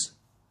duties,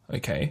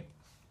 okay,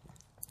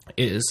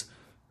 is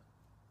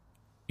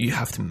you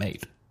have to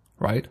mate,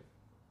 right?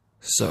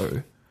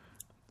 So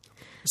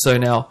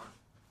now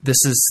this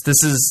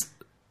is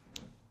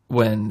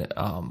when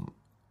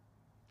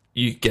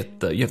you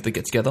have to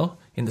get together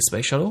in the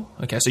space shuttle.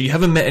 Okay, so you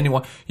haven't met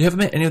anyone. You haven't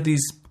met any of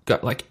these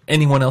like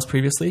anyone else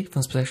previously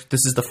from space.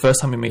 This is the first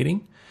time you're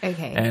meeting.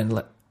 Okay.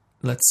 And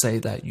let's say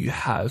that you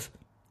have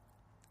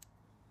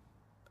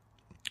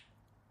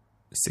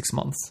 6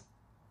 months.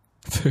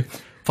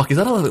 Fuck, is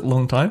that a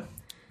long time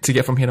to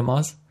get from here to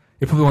Mars?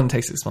 You probably want to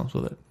take 6 months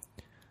with it.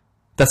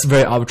 That's a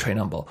very arbitrary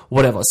number.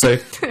 Whatever. So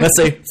let's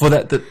say for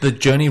that, the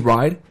journey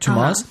ride to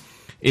Mars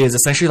is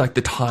essentially like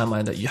the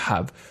timeline that you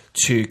have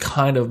to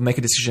kind of make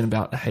a decision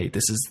about, hey,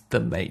 this is the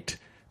mate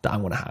that I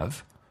want to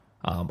have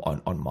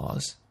on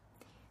Mars.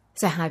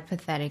 So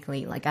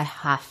hypothetically, like I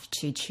have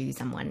to choose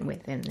someone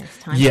within this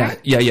time Yeah,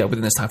 frame? yeah,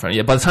 within this time frame.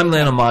 Yeah, by the time you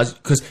land on Mars,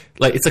 because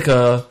like it's like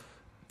a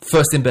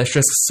first in best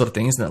dressed sort of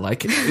thing, isn't it?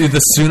 Like the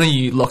sooner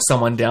you lock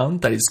someone down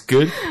that is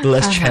good, the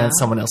less chance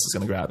someone else is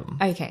going to grab them.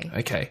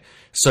 Okay.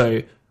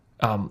 So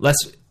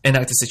let's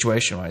enact a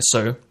situation, right?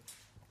 So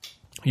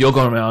you're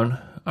going around,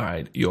 all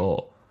right,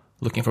 you're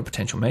looking for a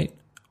potential mate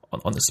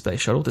on the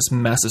space shuttle, this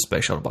massive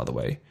space shuttle, by the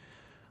way.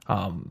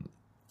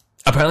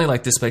 apparently,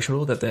 like this space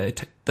shuttle that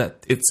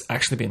that it's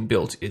actually been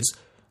built is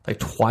like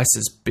twice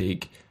as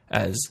big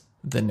as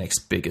the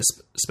next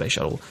biggest space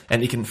shuttle,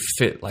 and it can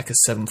fit like a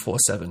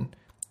 747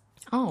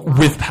 Oh, wow.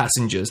 with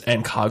passengers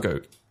and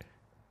cargo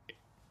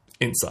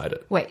inside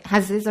it. Wait,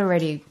 has this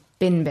already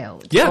been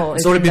built? Yeah, or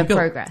it's is already it been in built.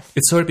 progress?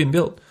 It's already been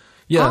built.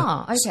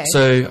 Yeah. Oh, okay.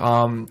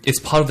 So it's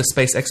part of the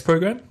SpaceX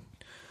program,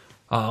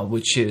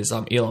 which is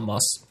Elon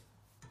Musk's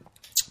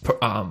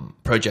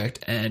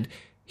project, and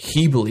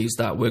he believes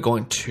that we're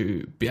going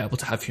to be able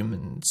to have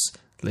humans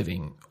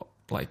living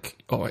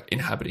like or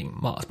inhabiting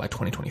Mars by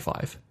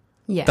 2025.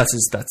 Yeah. That's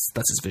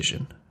his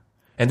vision.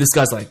 And this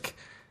guy's like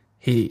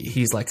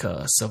he's like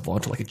a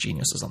savant or like a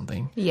genius or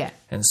something. Yeah.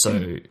 And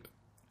so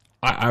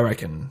I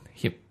reckon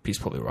he's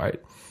probably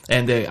right.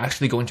 And they're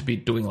actually going to be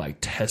doing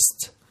like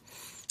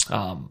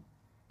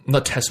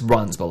not test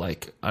runs, but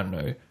like, I don't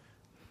know,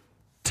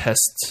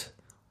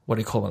 what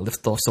do you call them,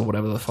 liftoffs or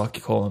whatever the fuck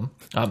you call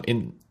them,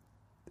 in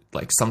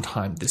like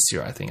sometime this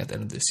year, I think, at the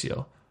end of this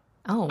year.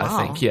 Oh, wow.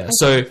 I think, yeah. Okay.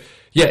 So,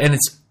 yeah, and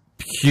it's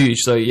huge.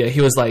 So, yeah, he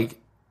was like,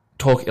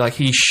 he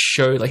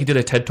did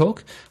a TED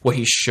talk where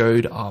he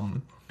showed,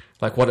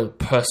 like what a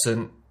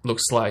person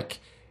looks like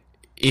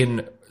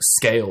in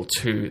scale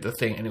to the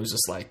thing. And it was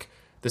just like,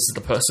 this is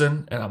the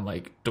person, and I'm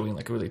like doing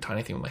like a really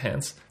tiny thing with my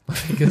hands, my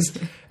fingers,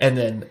 and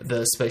then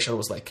the space shuttle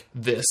was like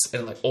this,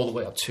 and like all the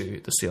way up to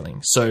the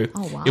ceiling. So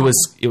Oh, wow. it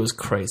was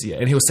crazy. Yeah.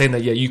 And he was saying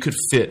that you could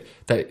fit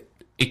that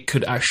it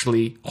could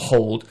actually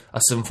hold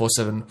a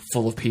 747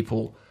 full of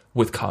people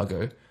with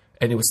cargo,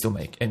 and it would still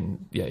make,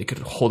 and yeah, it could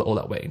hold all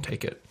that weight and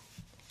take it.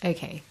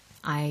 Okay,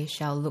 I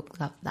shall look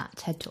up that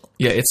TED Talk.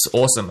 Yeah, it's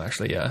awesome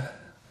actually. Yeah,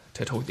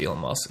 TED Talk with Elon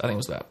Musk. I think it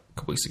was about a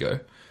couple weeks ago.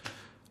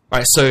 All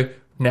right, so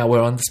now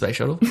we're on the space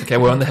shuttle. Okay,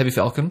 we're on the Heavy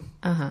Falcon.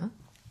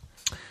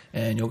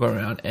 And you'll go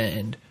around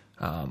and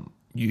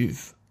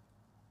you've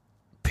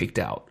picked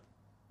out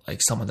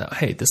like someone that,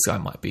 hey, this guy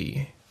might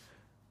be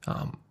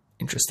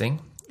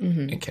interesting.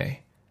 Okay.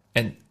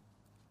 And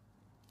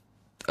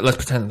let's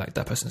pretend like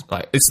that person's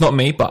like, it's not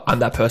me, but I'm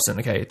that person,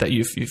 okay, that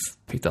you've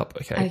picked up,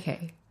 okay?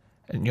 Okay.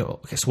 And so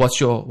what's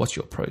your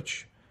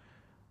approach?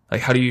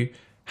 Like how do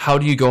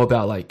you go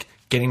about like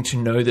getting to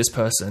know this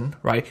person,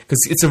 right? Because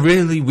it's a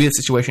really weird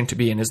situation to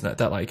be in, isn't it?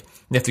 That like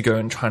you have to go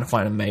and try to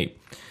find a mate,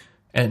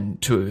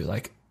 and to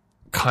like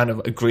kind of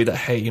agree that,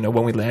 hey, you know,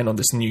 when we land on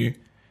this new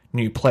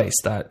place,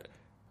 that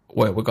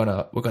where we're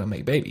gonna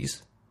make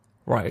babies,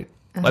 right?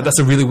 Like that's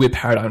a really weird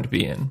paradigm to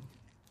be in,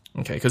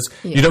 okay? Because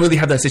you don't really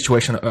have that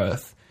situation on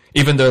Earth,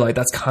 even though like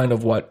that's kind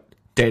of what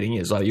dating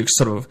is. Like you're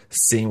sort of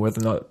seeing whether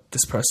or not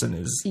this person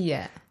is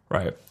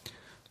right.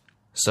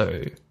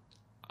 So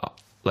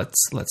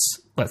let's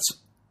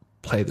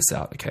play this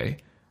out, okay?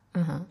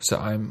 So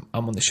I'm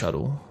on the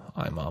shuttle.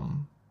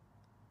 I'm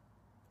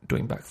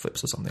doing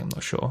backflips or something. I'm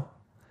not sure.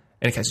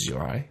 And it catches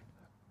your eye.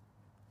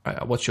 All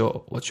right, what's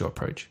your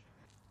approach?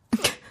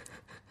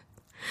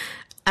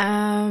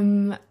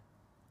 Are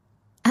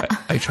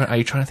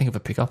you trying to think of a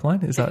pickup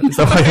line? Is that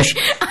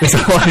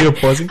why you're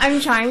pausing?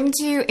 I'm trying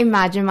to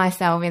imagine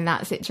myself in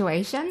that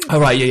situation. Oh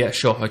right, yeah,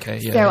 sure, okay,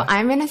 yeah. So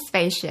I'm in a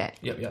spaceship.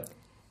 Yep.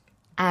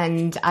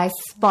 And I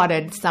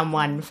spotted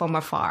someone from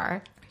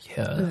afar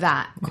Yeah.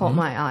 that caught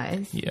my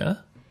eyes. Yeah.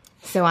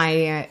 So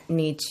I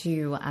need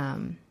to...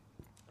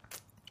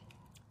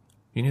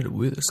 You need to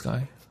woo this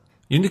guy.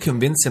 You need to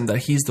convince him that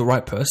he's the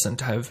right person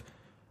to have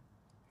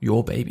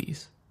your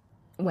babies.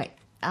 Wait,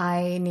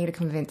 I need to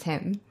convince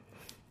him.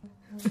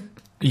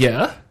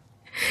 Yeah?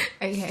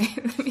 Okay,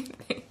 let me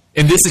think.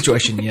 In this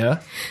situation,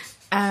 yeah?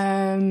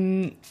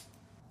 I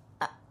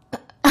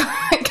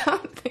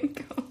can't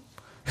think of...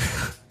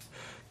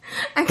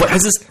 What,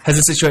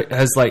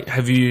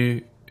 have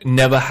you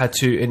never had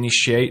to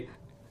initiate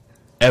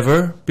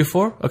ever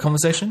before a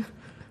conversation?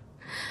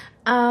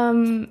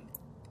 No,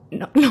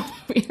 not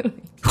really.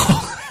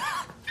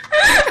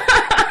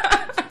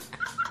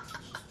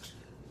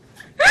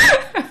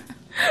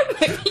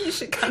 Maybe you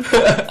should come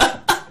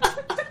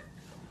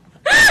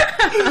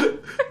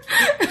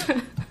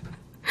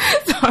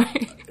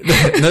Sorry.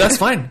 No, that's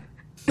fine.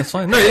 That's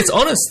fine. No, it's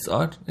honest,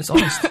 Art. It's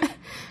honest.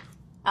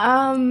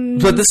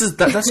 But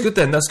that's good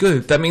then. That's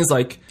good. That means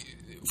like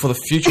for the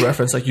future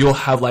reference, like you'll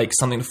have like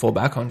something to fall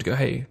back on to go,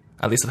 hey,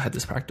 at least I've had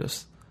this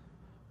practice.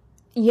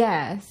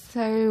 Yeah,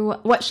 so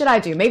what should I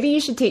do? Maybe you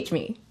should teach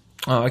me.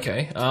 Oh,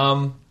 okay.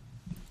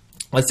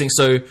 Let's think.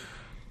 So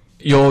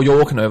you're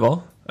walking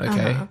over,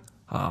 okay.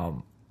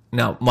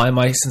 Now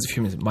my sense of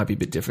humor might be a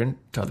bit different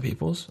to other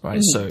people's,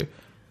 right? So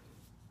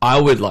I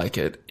would like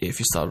it if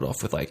you started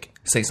off with like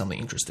saying something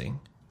interesting,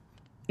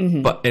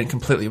 but and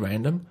completely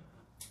random,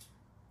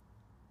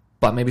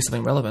 but maybe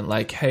something relevant,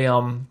 like, hey,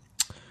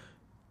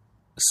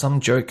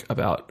 some joke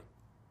about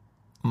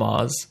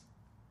Mars,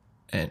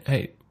 and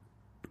hey,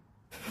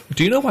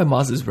 do you know why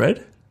Mars is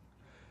red?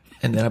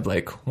 And then I'd be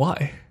like,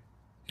 why?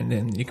 And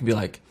then you can be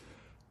like,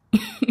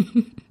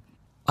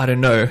 I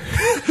don't know.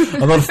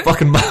 I'm not a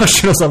fucking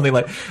Martian or something,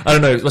 like, I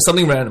don't know. It was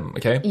something random,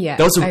 okay? Yeah,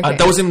 That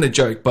okay. wasn't even a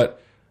joke,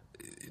 but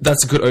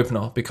that's a good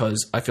opener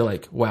because I feel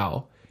like,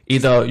 wow,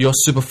 either you're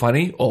super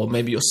funny or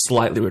maybe you're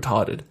slightly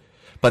retarded.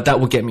 But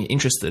that will get me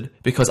interested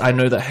because I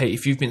know that, hey,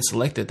 if you've been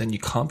selected, then you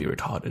can't be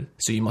retarded.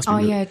 So you must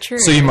be, yeah, true.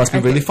 So you must be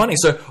really funny.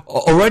 So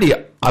already,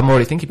 I'm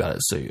already thinking about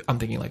it. So I'm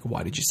thinking like,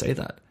 why did you say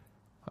that?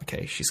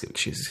 Okay, she's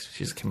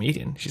a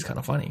comedian. She's kind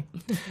of funny.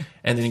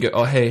 And then you go,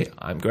 oh, hey,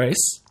 I'm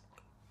Grace.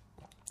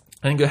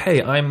 And you go,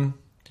 hey, I'm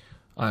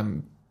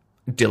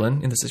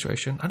Dylan in the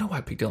situation. I don't know why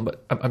I picked Dylan,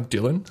 but I'm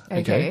Dylan.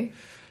 Okay.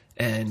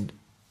 And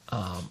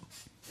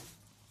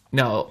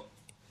now,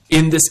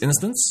 in this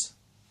instance,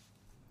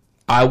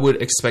 I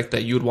would expect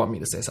that you would want me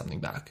to say something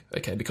back,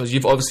 okay? Because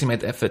you've obviously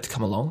made the effort to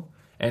come along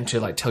and to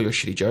like tell your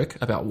shitty joke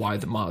about why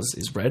the Mars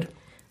is red.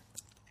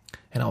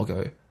 And I'll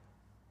go,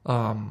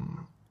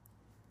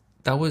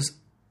 that was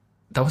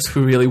a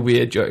really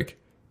weird joke.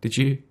 Did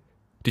you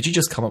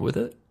just come up with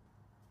it?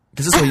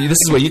 This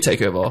is where you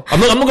take over. I'm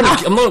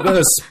not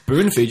gonna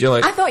spoon feed you.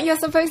 Like, I thought you were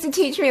supposed to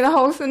teach me the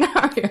whole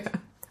scenario.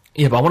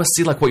 Yeah, but I want to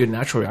see like what your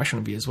natural reaction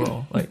would be as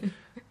well. Like, did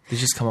you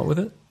just come up with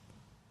it?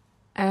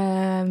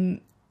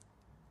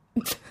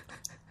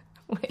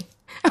 Wait,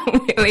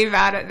 I'm really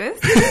bad at this.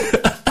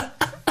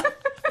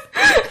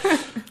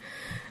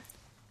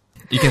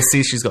 You can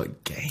see she's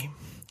got game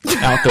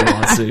out the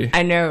wazoo.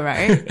 I know,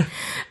 right?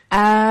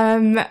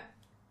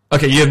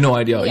 Okay, you have no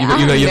idea. Yeah,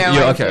 no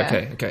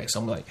idea. Okay. So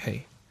I'm like,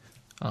 hey,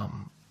 did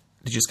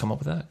you just come up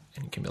with that?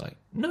 And you can be like,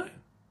 no.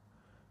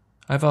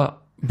 I've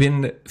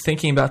been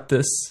thinking about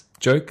this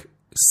joke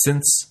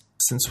since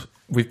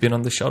we've been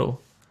on the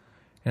shuttle.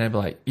 And I'd be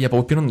like, yeah, but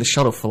we've been on the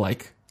shuttle for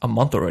like a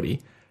month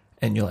already.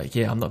 And you're like,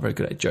 yeah, I'm not very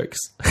good at jokes.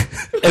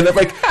 And they're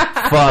like,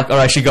 fuck, all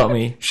right, she got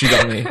me.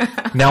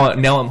 Now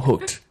I'm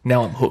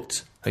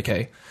hooked.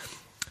 Okay.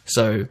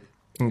 So, you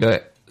can go,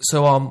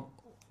 so,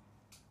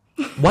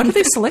 why did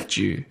they select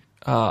you,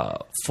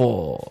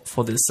 for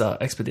this,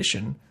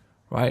 expedition?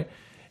 Right.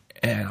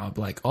 And I'll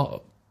be like,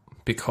 oh,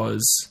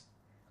 because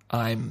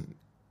I'm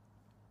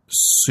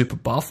super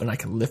buff and I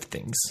can lift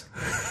things.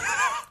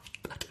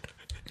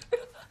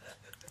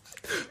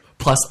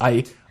 Plus,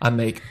 I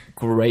make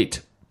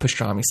great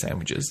pastrami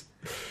sandwiches.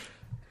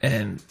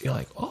 And you're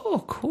like,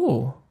 oh,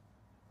 cool.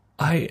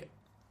 I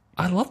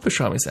love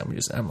pastrami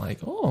sandwiches. And I'm like,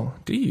 oh,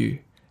 do you?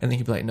 And then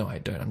he'd be like, no, I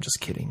don't. I'm just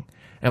kidding.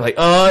 And I'm like,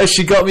 oh,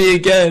 she got me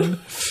again.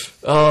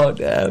 Oh,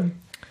 damn.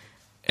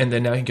 And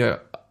then now he go,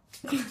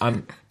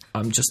 I'm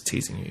just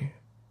teasing you.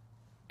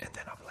 And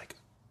then I'm like,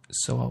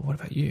 so what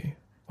about you?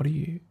 What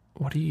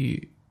are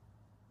you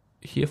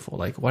here for?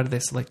 Like, why did they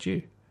select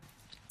you?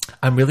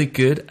 I'm really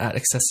good at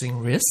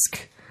accessing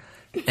risk.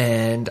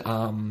 And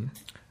I'm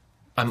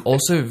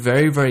also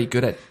very, very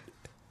good at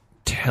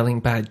telling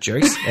bad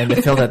jokes. And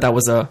they felt that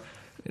was a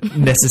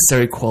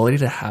necessary quality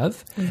to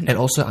have. Mm-hmm. And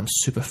also, I'm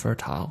super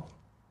fertile.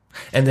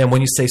 And then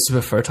when you say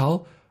super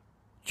fertile,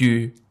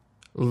 you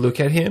look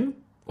at him.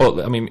 Look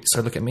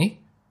at me.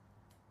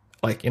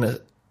 Like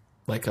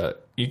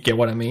you get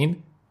what I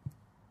mean?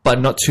 But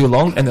not too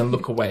long, and then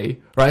look away.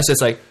 Right? So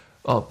it's like,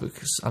 oh,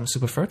 because I'm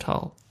super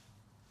fertile.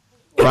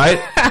 Right?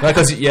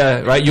 Because,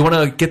 yeah, right? You want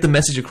to get the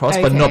message across,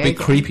 but not be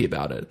creepy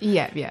about it.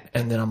 Yeah.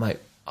 And then I'm like,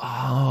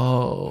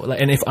 oh.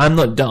 Like, and if I'm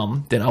not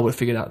dumb, then I would have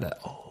figured out that,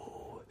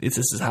 oh, this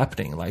is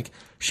happening. Like,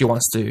 she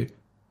wants to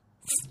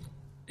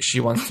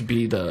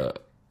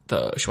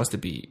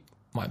be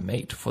my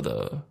mate for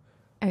the...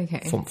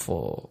 Okay.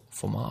 For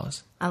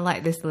Mars. I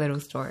like this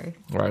little story.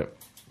 Right.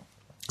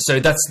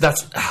 So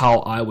that's how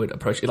I would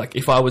approach it. Like,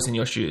 if I was in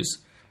your shoes...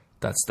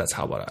 That's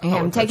how I would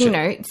I'm taking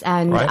notes,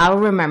 and right? I'll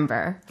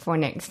remember for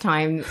next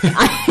time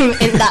I'm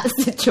in that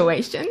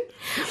situation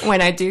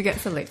when I do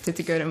get selected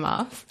to go to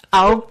Mars.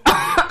 I'll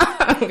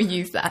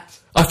use that.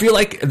 I feel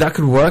like that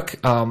could work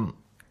on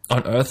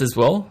Earth as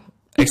well,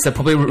 except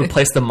probably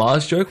replace the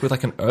Mars joke with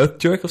like an Earth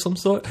joke of some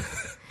sort.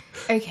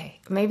 Okay,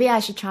 maybe I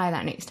should try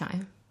that next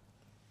time.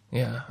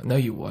 Yeah, no,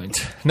 you won't.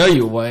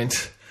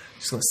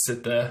 Just gonna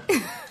sit there,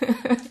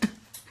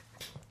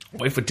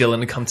 wait for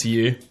Dylan to come to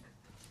you.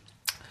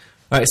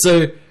 All right,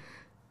 so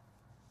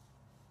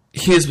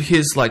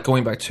here's like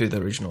going back to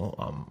the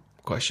original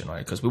question,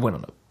 right? Because we went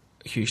on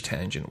a huge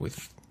tangent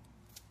with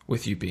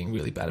you being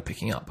really bad at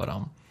picking up, but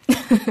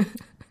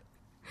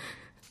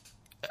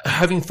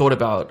having thought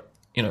about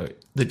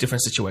the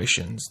different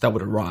situations that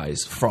would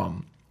arise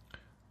from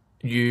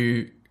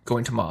you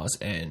going to Mars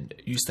and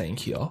you staying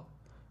here,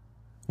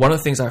 one of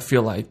the things I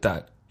feel like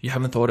that you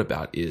haven't thought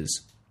about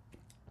is,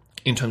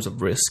 in terms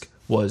of risk,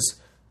 was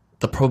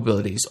the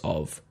probabilities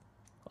of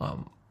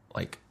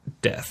like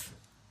death,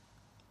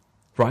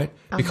 right?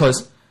 Uh-huh.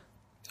 Because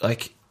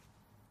like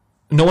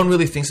no one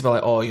really thinks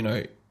about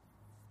like,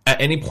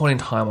 at any point in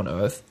time on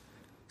Earth,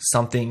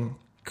 something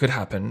could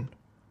happen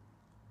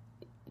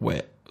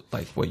where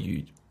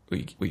you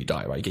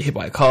die, right? You get hit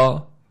by a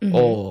car, mm-hmm.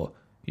 or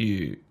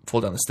you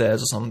fall down the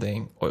stairs or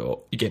something,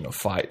 or you get in a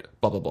fight,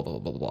 blah blah blah blah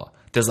blah blah.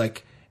 There's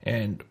like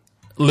an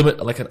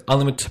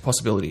unlimited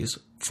possibilities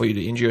for you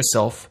to injure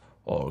yourself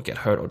or get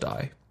hurt or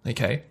die.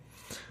 Okay.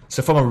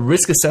 So from a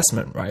risk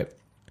assessment, right,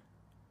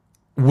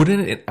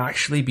 wouldn't it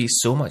actually be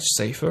so much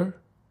safer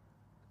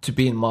to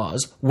be in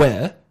Mars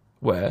where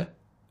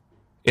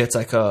it's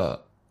like a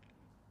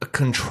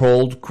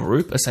controlled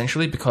group,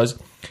 essentially? Because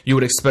you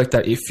would expect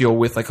that if you're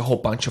with like a whole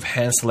bunch of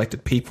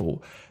hand-selected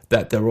people,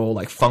 that they're all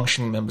like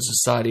functioning members of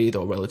society,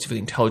 they're relatively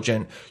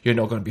intelligent, you're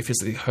not going to be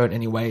physically hurt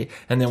anyway.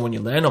 And then when you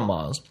land on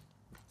Mars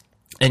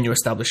and you're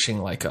establishing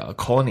like a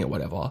colony or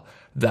whatever,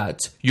 that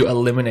you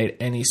eliminate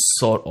any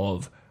sort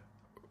of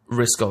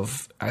risk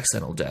of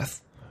accidental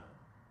death.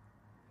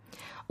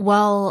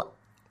 Well,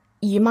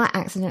 you might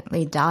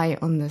accidentally die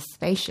on the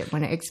spaceship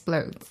when it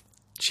explodes.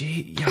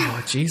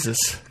 Jesus.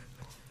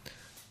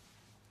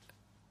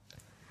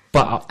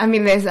 But I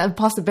mean, there's a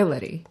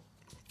possibility.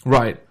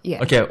 right.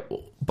 Yeah. Okay,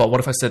 but what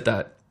if I said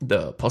that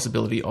the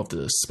possibility of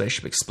the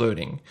spaceship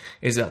exploding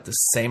is at the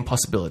same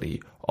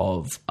possibility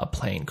of a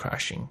plane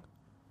crashing,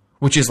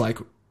 which is like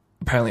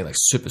apparently like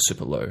super,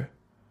 super low.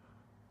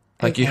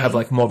 Like you have Okay.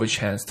 like more of a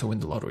chance to win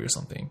the lottery or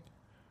something.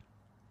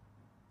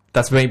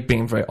 That's me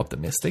being very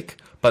optimistic,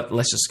 but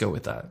let's just go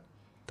with that.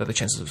 That the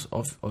chances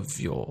of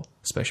your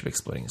spaceship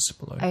exploding is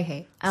super low.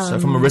 Okay. So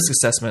from a risk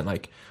assessment,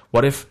 like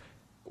what if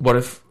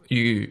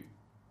you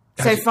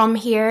So from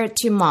here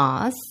to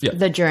Mars, Yeah.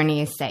 the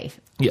journey is safe.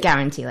 Yeah.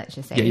 Guarantee, let's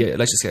just say. yeah,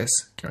 let's just guess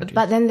guaranteed.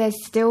 But then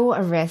there's still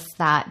a risk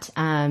that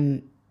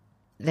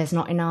there's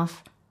not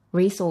enough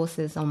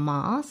resources on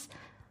Mars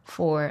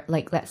for,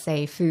 like, let's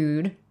say,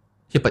 food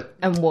yeah, but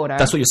and water.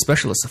 that's what your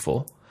specialists are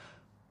for.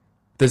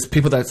 There's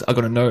people that are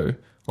going to know,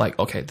 like,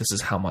 okay, this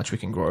is how much we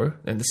can grow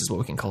and this is what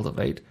we can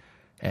cultivate.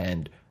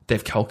 And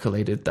they've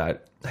calculated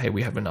that, hey,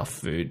 we have enough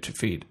food to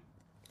feed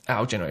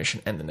our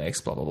generation and the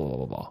next, blah, blah, blah, blah,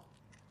 blah, blah.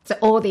 So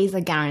all these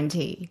are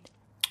guaranteed.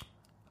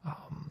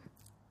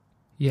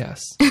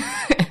 Yes.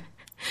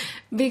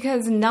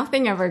 Because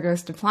nothing ever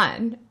goes to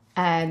plan.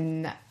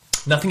 And,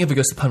 Nothing ever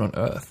goes to plan on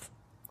Earth.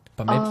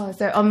 But maybe,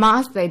 so on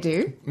Mars they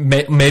do.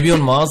 maybe on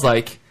Mars,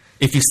 like,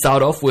 if you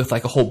start off with,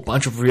 like, a whole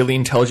bunch of really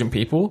intelligent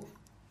people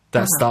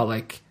that start,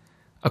 like,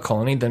 a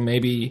colony, then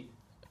maybe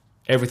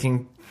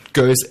everything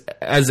goes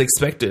as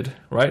expected,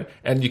 right?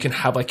 And you can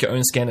have, like, your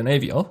own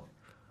Scandinavia,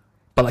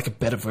 but, like, a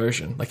better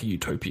version, like a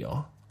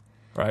utopia,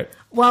 right?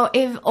 Well,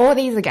 if all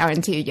these are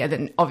guaranteed, yeah,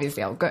 then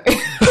obviously I'll go.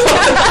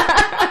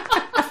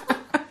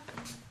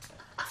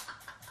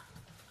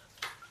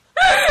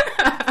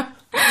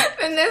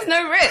 Then there's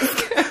no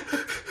risk.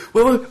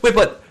 Wait,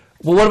 but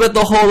what about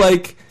the whole,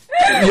 like,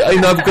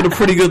 I've got a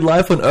pretty good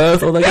life on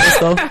Earth, all that kind of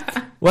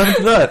stuff? What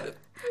happened to that?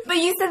 But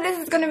you said this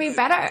is going to be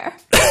better.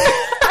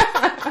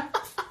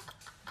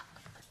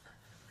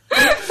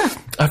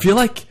 I feel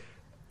like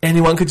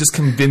anyone could just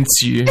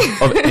convince you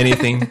of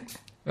anything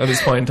at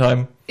this point in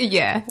time.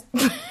 Yeah.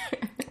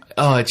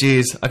 Oh,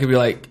 geez. I could be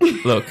like,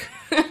 look,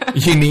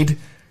 you need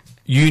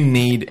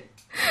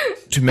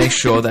to make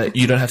sure that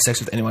you don't have sex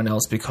with anyone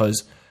else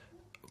because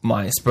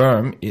my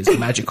sperm is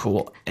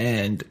magical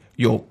and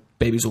your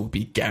babies will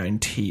be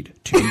guaranteed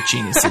to be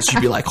geniuses.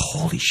 You'd be like,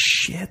 holy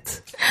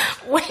shit.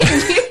 Wait.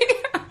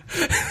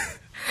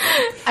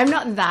 I'm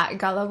not that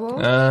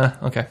gullible.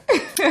 Okay.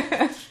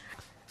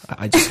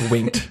 I just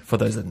winked for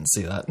those that didn't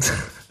see that.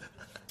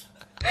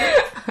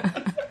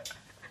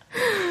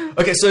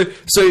 Okay, so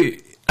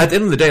at the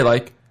end of the day,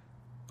 like,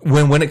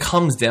 when it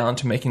comes down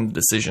to making the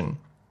decision,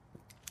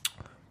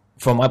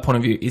 from my point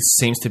of view, it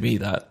seems to be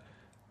that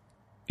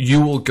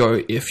you will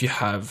go if you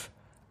have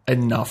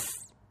enough,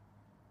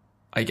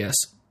 I guess,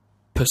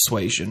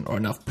 persuasion or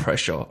enough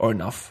pressure or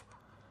enough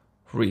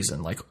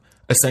reason. Like,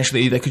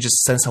 essentially, they could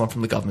just send someone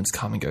from the government to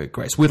come and go,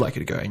 Grace, we'd like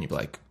you to go. And you'd be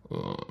like,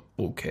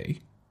 okay.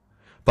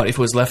 But if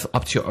it was left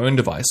up to your own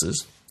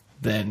devices,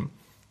 then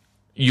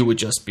you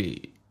wouldn't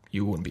be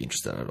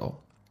interested at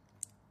all.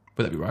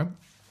 Would that be right?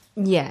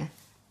 Yeah.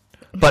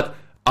 But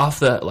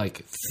after,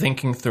 like,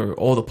 thinking through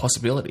all the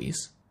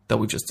possibilities that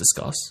we've just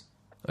discussed,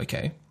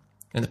 okay,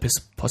 and the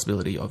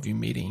possibility of you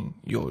meeting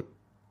your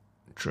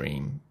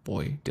dream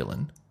boy,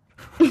 Dylan,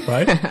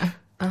 right?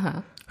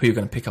 Who you're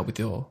going to pick up with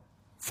your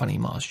funny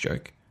Mars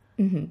joke.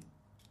 Mm-hmm.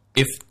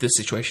 If this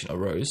situation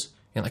arose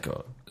in like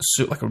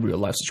a real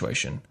life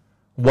situation,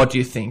 what do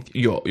you think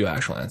your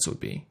actual answer would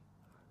be?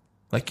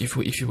 Like if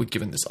you were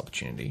given this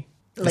opportunity,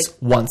 this Like-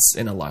 once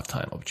in a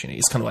lifetime opportunity,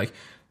 it's kind of like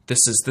this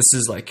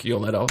is like your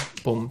letter,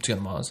 boom, to go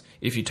to Mars.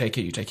 If you take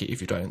it, you take it.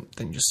 If you don't,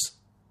 then you just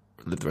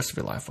live the rest of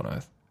your life on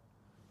Earth.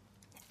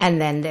 And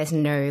then there's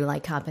no,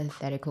 like,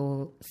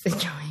 hypothetical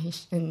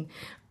situation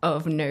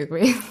of no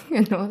risk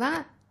and all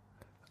that.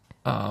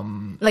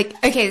 Like,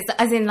 okay, so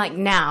as in, like,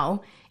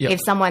 now, Yep. if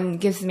someone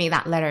gives me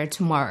that letter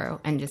tomorrow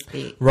and just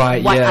be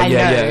Right? what yeah, I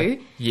yeah, know yeah,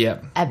 yeah.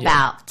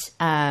 about.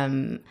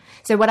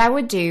 So what I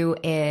would do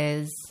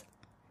is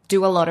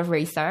do a lot of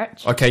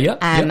research. Okay, yeah.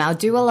 yeah. I'll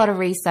do a lot of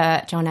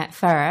research on it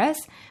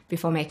first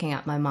before making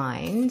up my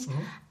mind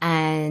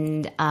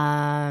and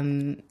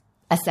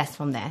assess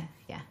from there.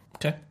 Yeah.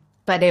 Okay.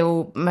 But it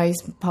will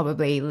most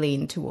probably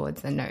lean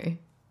towards a no.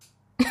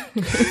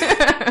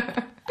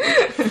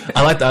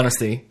 I like the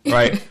honesty,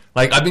 right?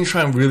 Like, I've been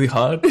trying really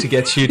hard to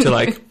get you to,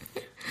 like,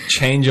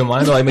 change your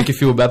mind or, like, make you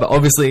feel bad. But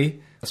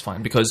obviously, that's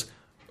fine because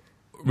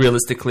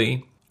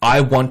realistically,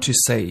 I want to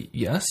say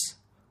yes,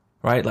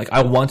 right? Like,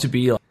 I want to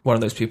be like, one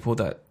of those people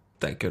that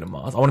go to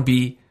Mars. I want to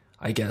be,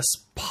 I guess,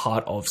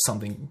 part of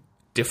something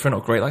different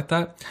or great like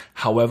that.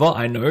 However,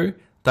 I know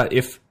that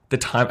if the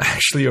time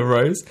actually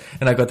arose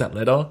and I got that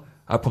letter,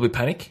 I'd probably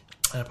panic.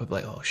 And I'd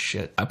probably be like, oh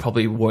shit, I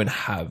probably won't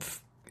have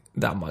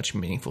that much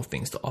meaningful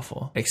things to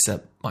offer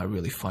except my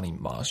really funny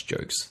Mars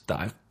jokes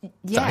that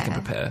I can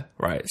prepare,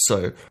 right?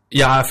 So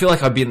yeah, I feel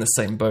like I'd be in the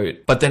same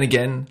boat. But then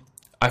again,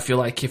 I feel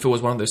like if it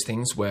was one of those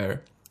things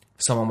where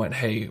someone went,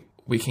 hey,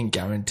 we can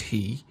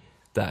guarantee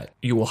that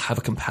you will have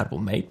a compatible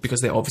mate,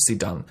 because they've obviously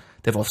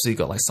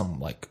got like some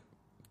like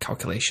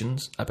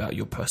calculations about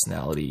your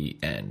personality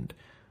and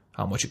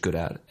what you're good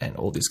at and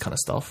all this kind of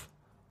stuff.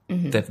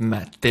 Mm-hmm.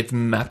 They've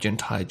mapped your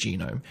entire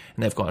genome, and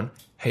they've gone,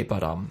 hey,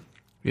 but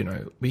you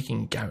know, we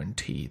can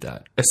guarantee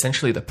that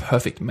essentially the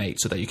perfect mate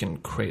so that you can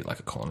create like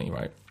a colony,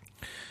 right?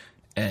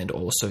 And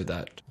also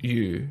that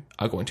you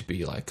are going to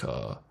be like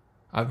a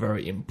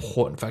very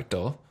important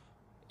factor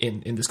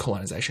in this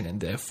colonization,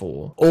 and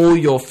therefore all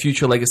your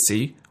future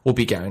legacy will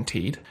be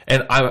guaranteed.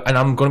 And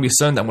I'm going to be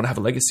certain that I'm going to have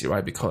a legacy,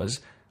 right? Because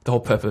the whole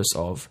purpose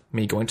of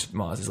me going to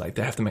Mars is like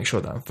they have to make sure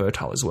that I'm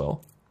fertile as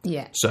well.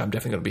 Yeah. So I'm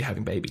definitely going to be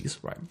having babies,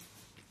 right?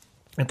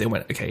 And they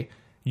went, okay,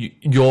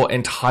 your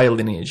entire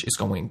lineage is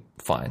going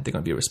fine. They're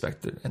going to be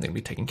respected and they're going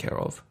to be taken care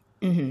of.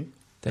 Mm-hmm.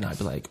 Then I'd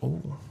be like,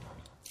 oh.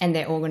 And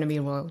they're all going to be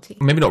royalty.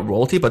 Maybe not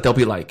royalty, but they'll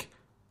be like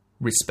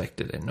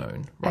respected and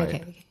known, right?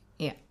 Okay.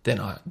 Yeah. Then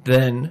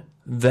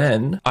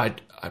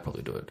I'd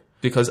probably do it,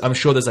 because I'm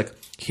sure there's like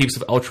heaps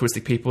of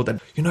altruistic people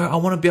that, you know, I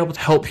want to be able to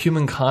help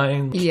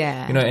humankind,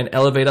 yeah, you know, and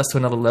elevate us to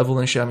another level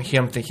and shit. I'm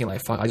thinking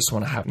like, fuck, I just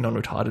want to have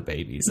non-retarded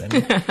babies and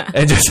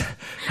just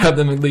have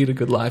them lead a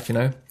good life, you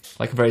know,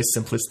 like very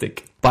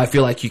simplistic. But I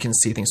feel like you can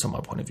see things from my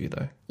point of view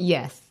though.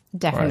 Yes,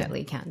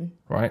 definitely can.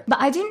 Right. But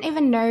I didn't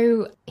even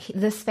know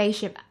the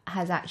spaceship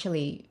has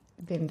actually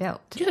been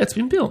built. Yeah, it's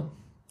been built.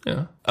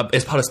 Yeah,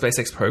 it's part of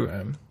SpaceX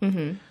program.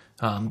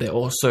 Mm-hmm. They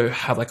also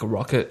have like a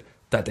rocket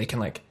that they can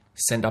like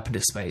send up into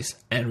space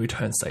and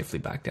return safely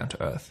back down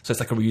to Earth. So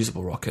it's like a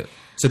reusable rocket.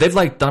 So they've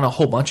like done a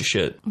whole bunch of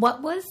shit.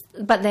 But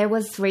there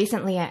was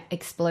recently an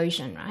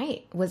explosion,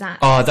 right? Was that?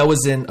 That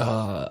was in,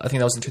 I think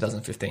that was in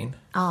 2015.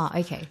 Oh,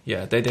 okay.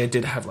 Yeah, they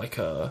did have like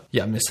a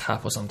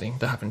mishap or something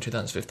that happened in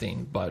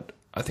 2015. But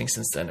I think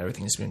since then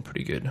everything's been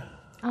pretty good.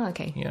 Oh,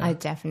 okay. Yeah. I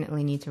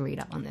definitely need to read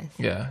up on this.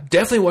 Yeah,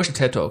 definitely watch a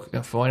TED Talk.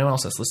 For anyone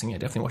else that's listening,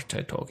 definitely watch a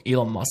TED Talk.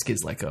 Elon Musk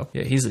is like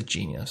he's a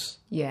genius.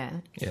 Yeah.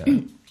 Yeah.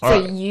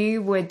 So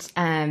you would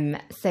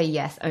say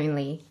yes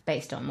only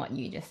based on what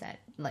you just said?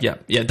 Like, yeah,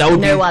 that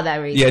would no be...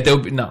 other reason? Yeah, there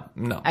would be... No.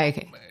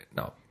 Okay.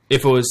 No.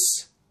 If it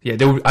was... Yeah,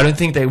 I don't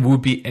think there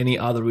would be any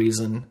other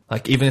reason.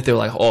 Like, even if they were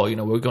like, oh, you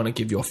know, we're going to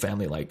give your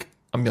family like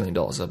 $1 million.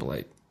 I'd be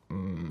like,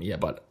 yeah,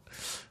 but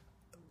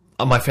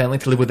my family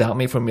to live without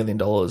me for $1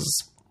 million...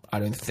 I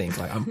don't think,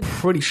 like, I'm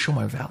pretty sure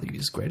my value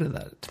is greater than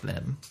that to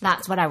them.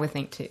 That's what I would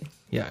think too.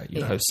 Yeah,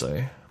 you'd hope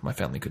so. My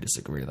family could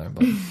disagree though,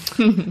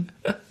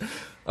 but...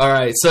 All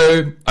right,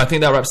 so I think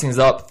that wraps things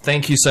up.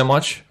 Thank you so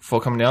much for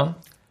coming down.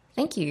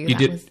 Thank you.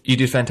 You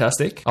did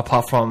fantastic,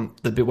 apart from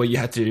the bit where you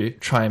had to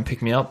try and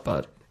pick me up,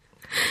 but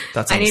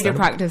that's I need to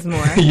practice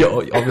more.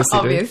 You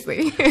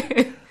obviously.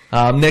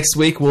 Next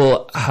week,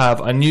 we'll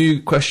have a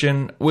new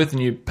question with a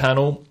new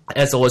panel.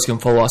 As always, you can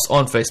follow us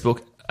on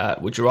Facebook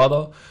at Would You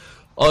Rather,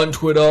 on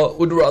Twitter,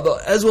 Would You Rather,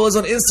 as well as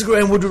on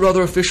Instagram, Would You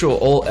Rather Official.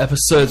 All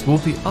episodes will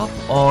be up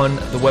on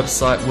the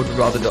website,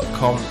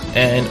 wouldyourather.com,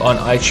 and on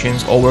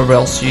iTunes or wherever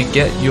else you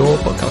get your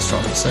podcast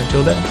from. So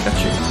until then,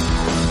 catch you.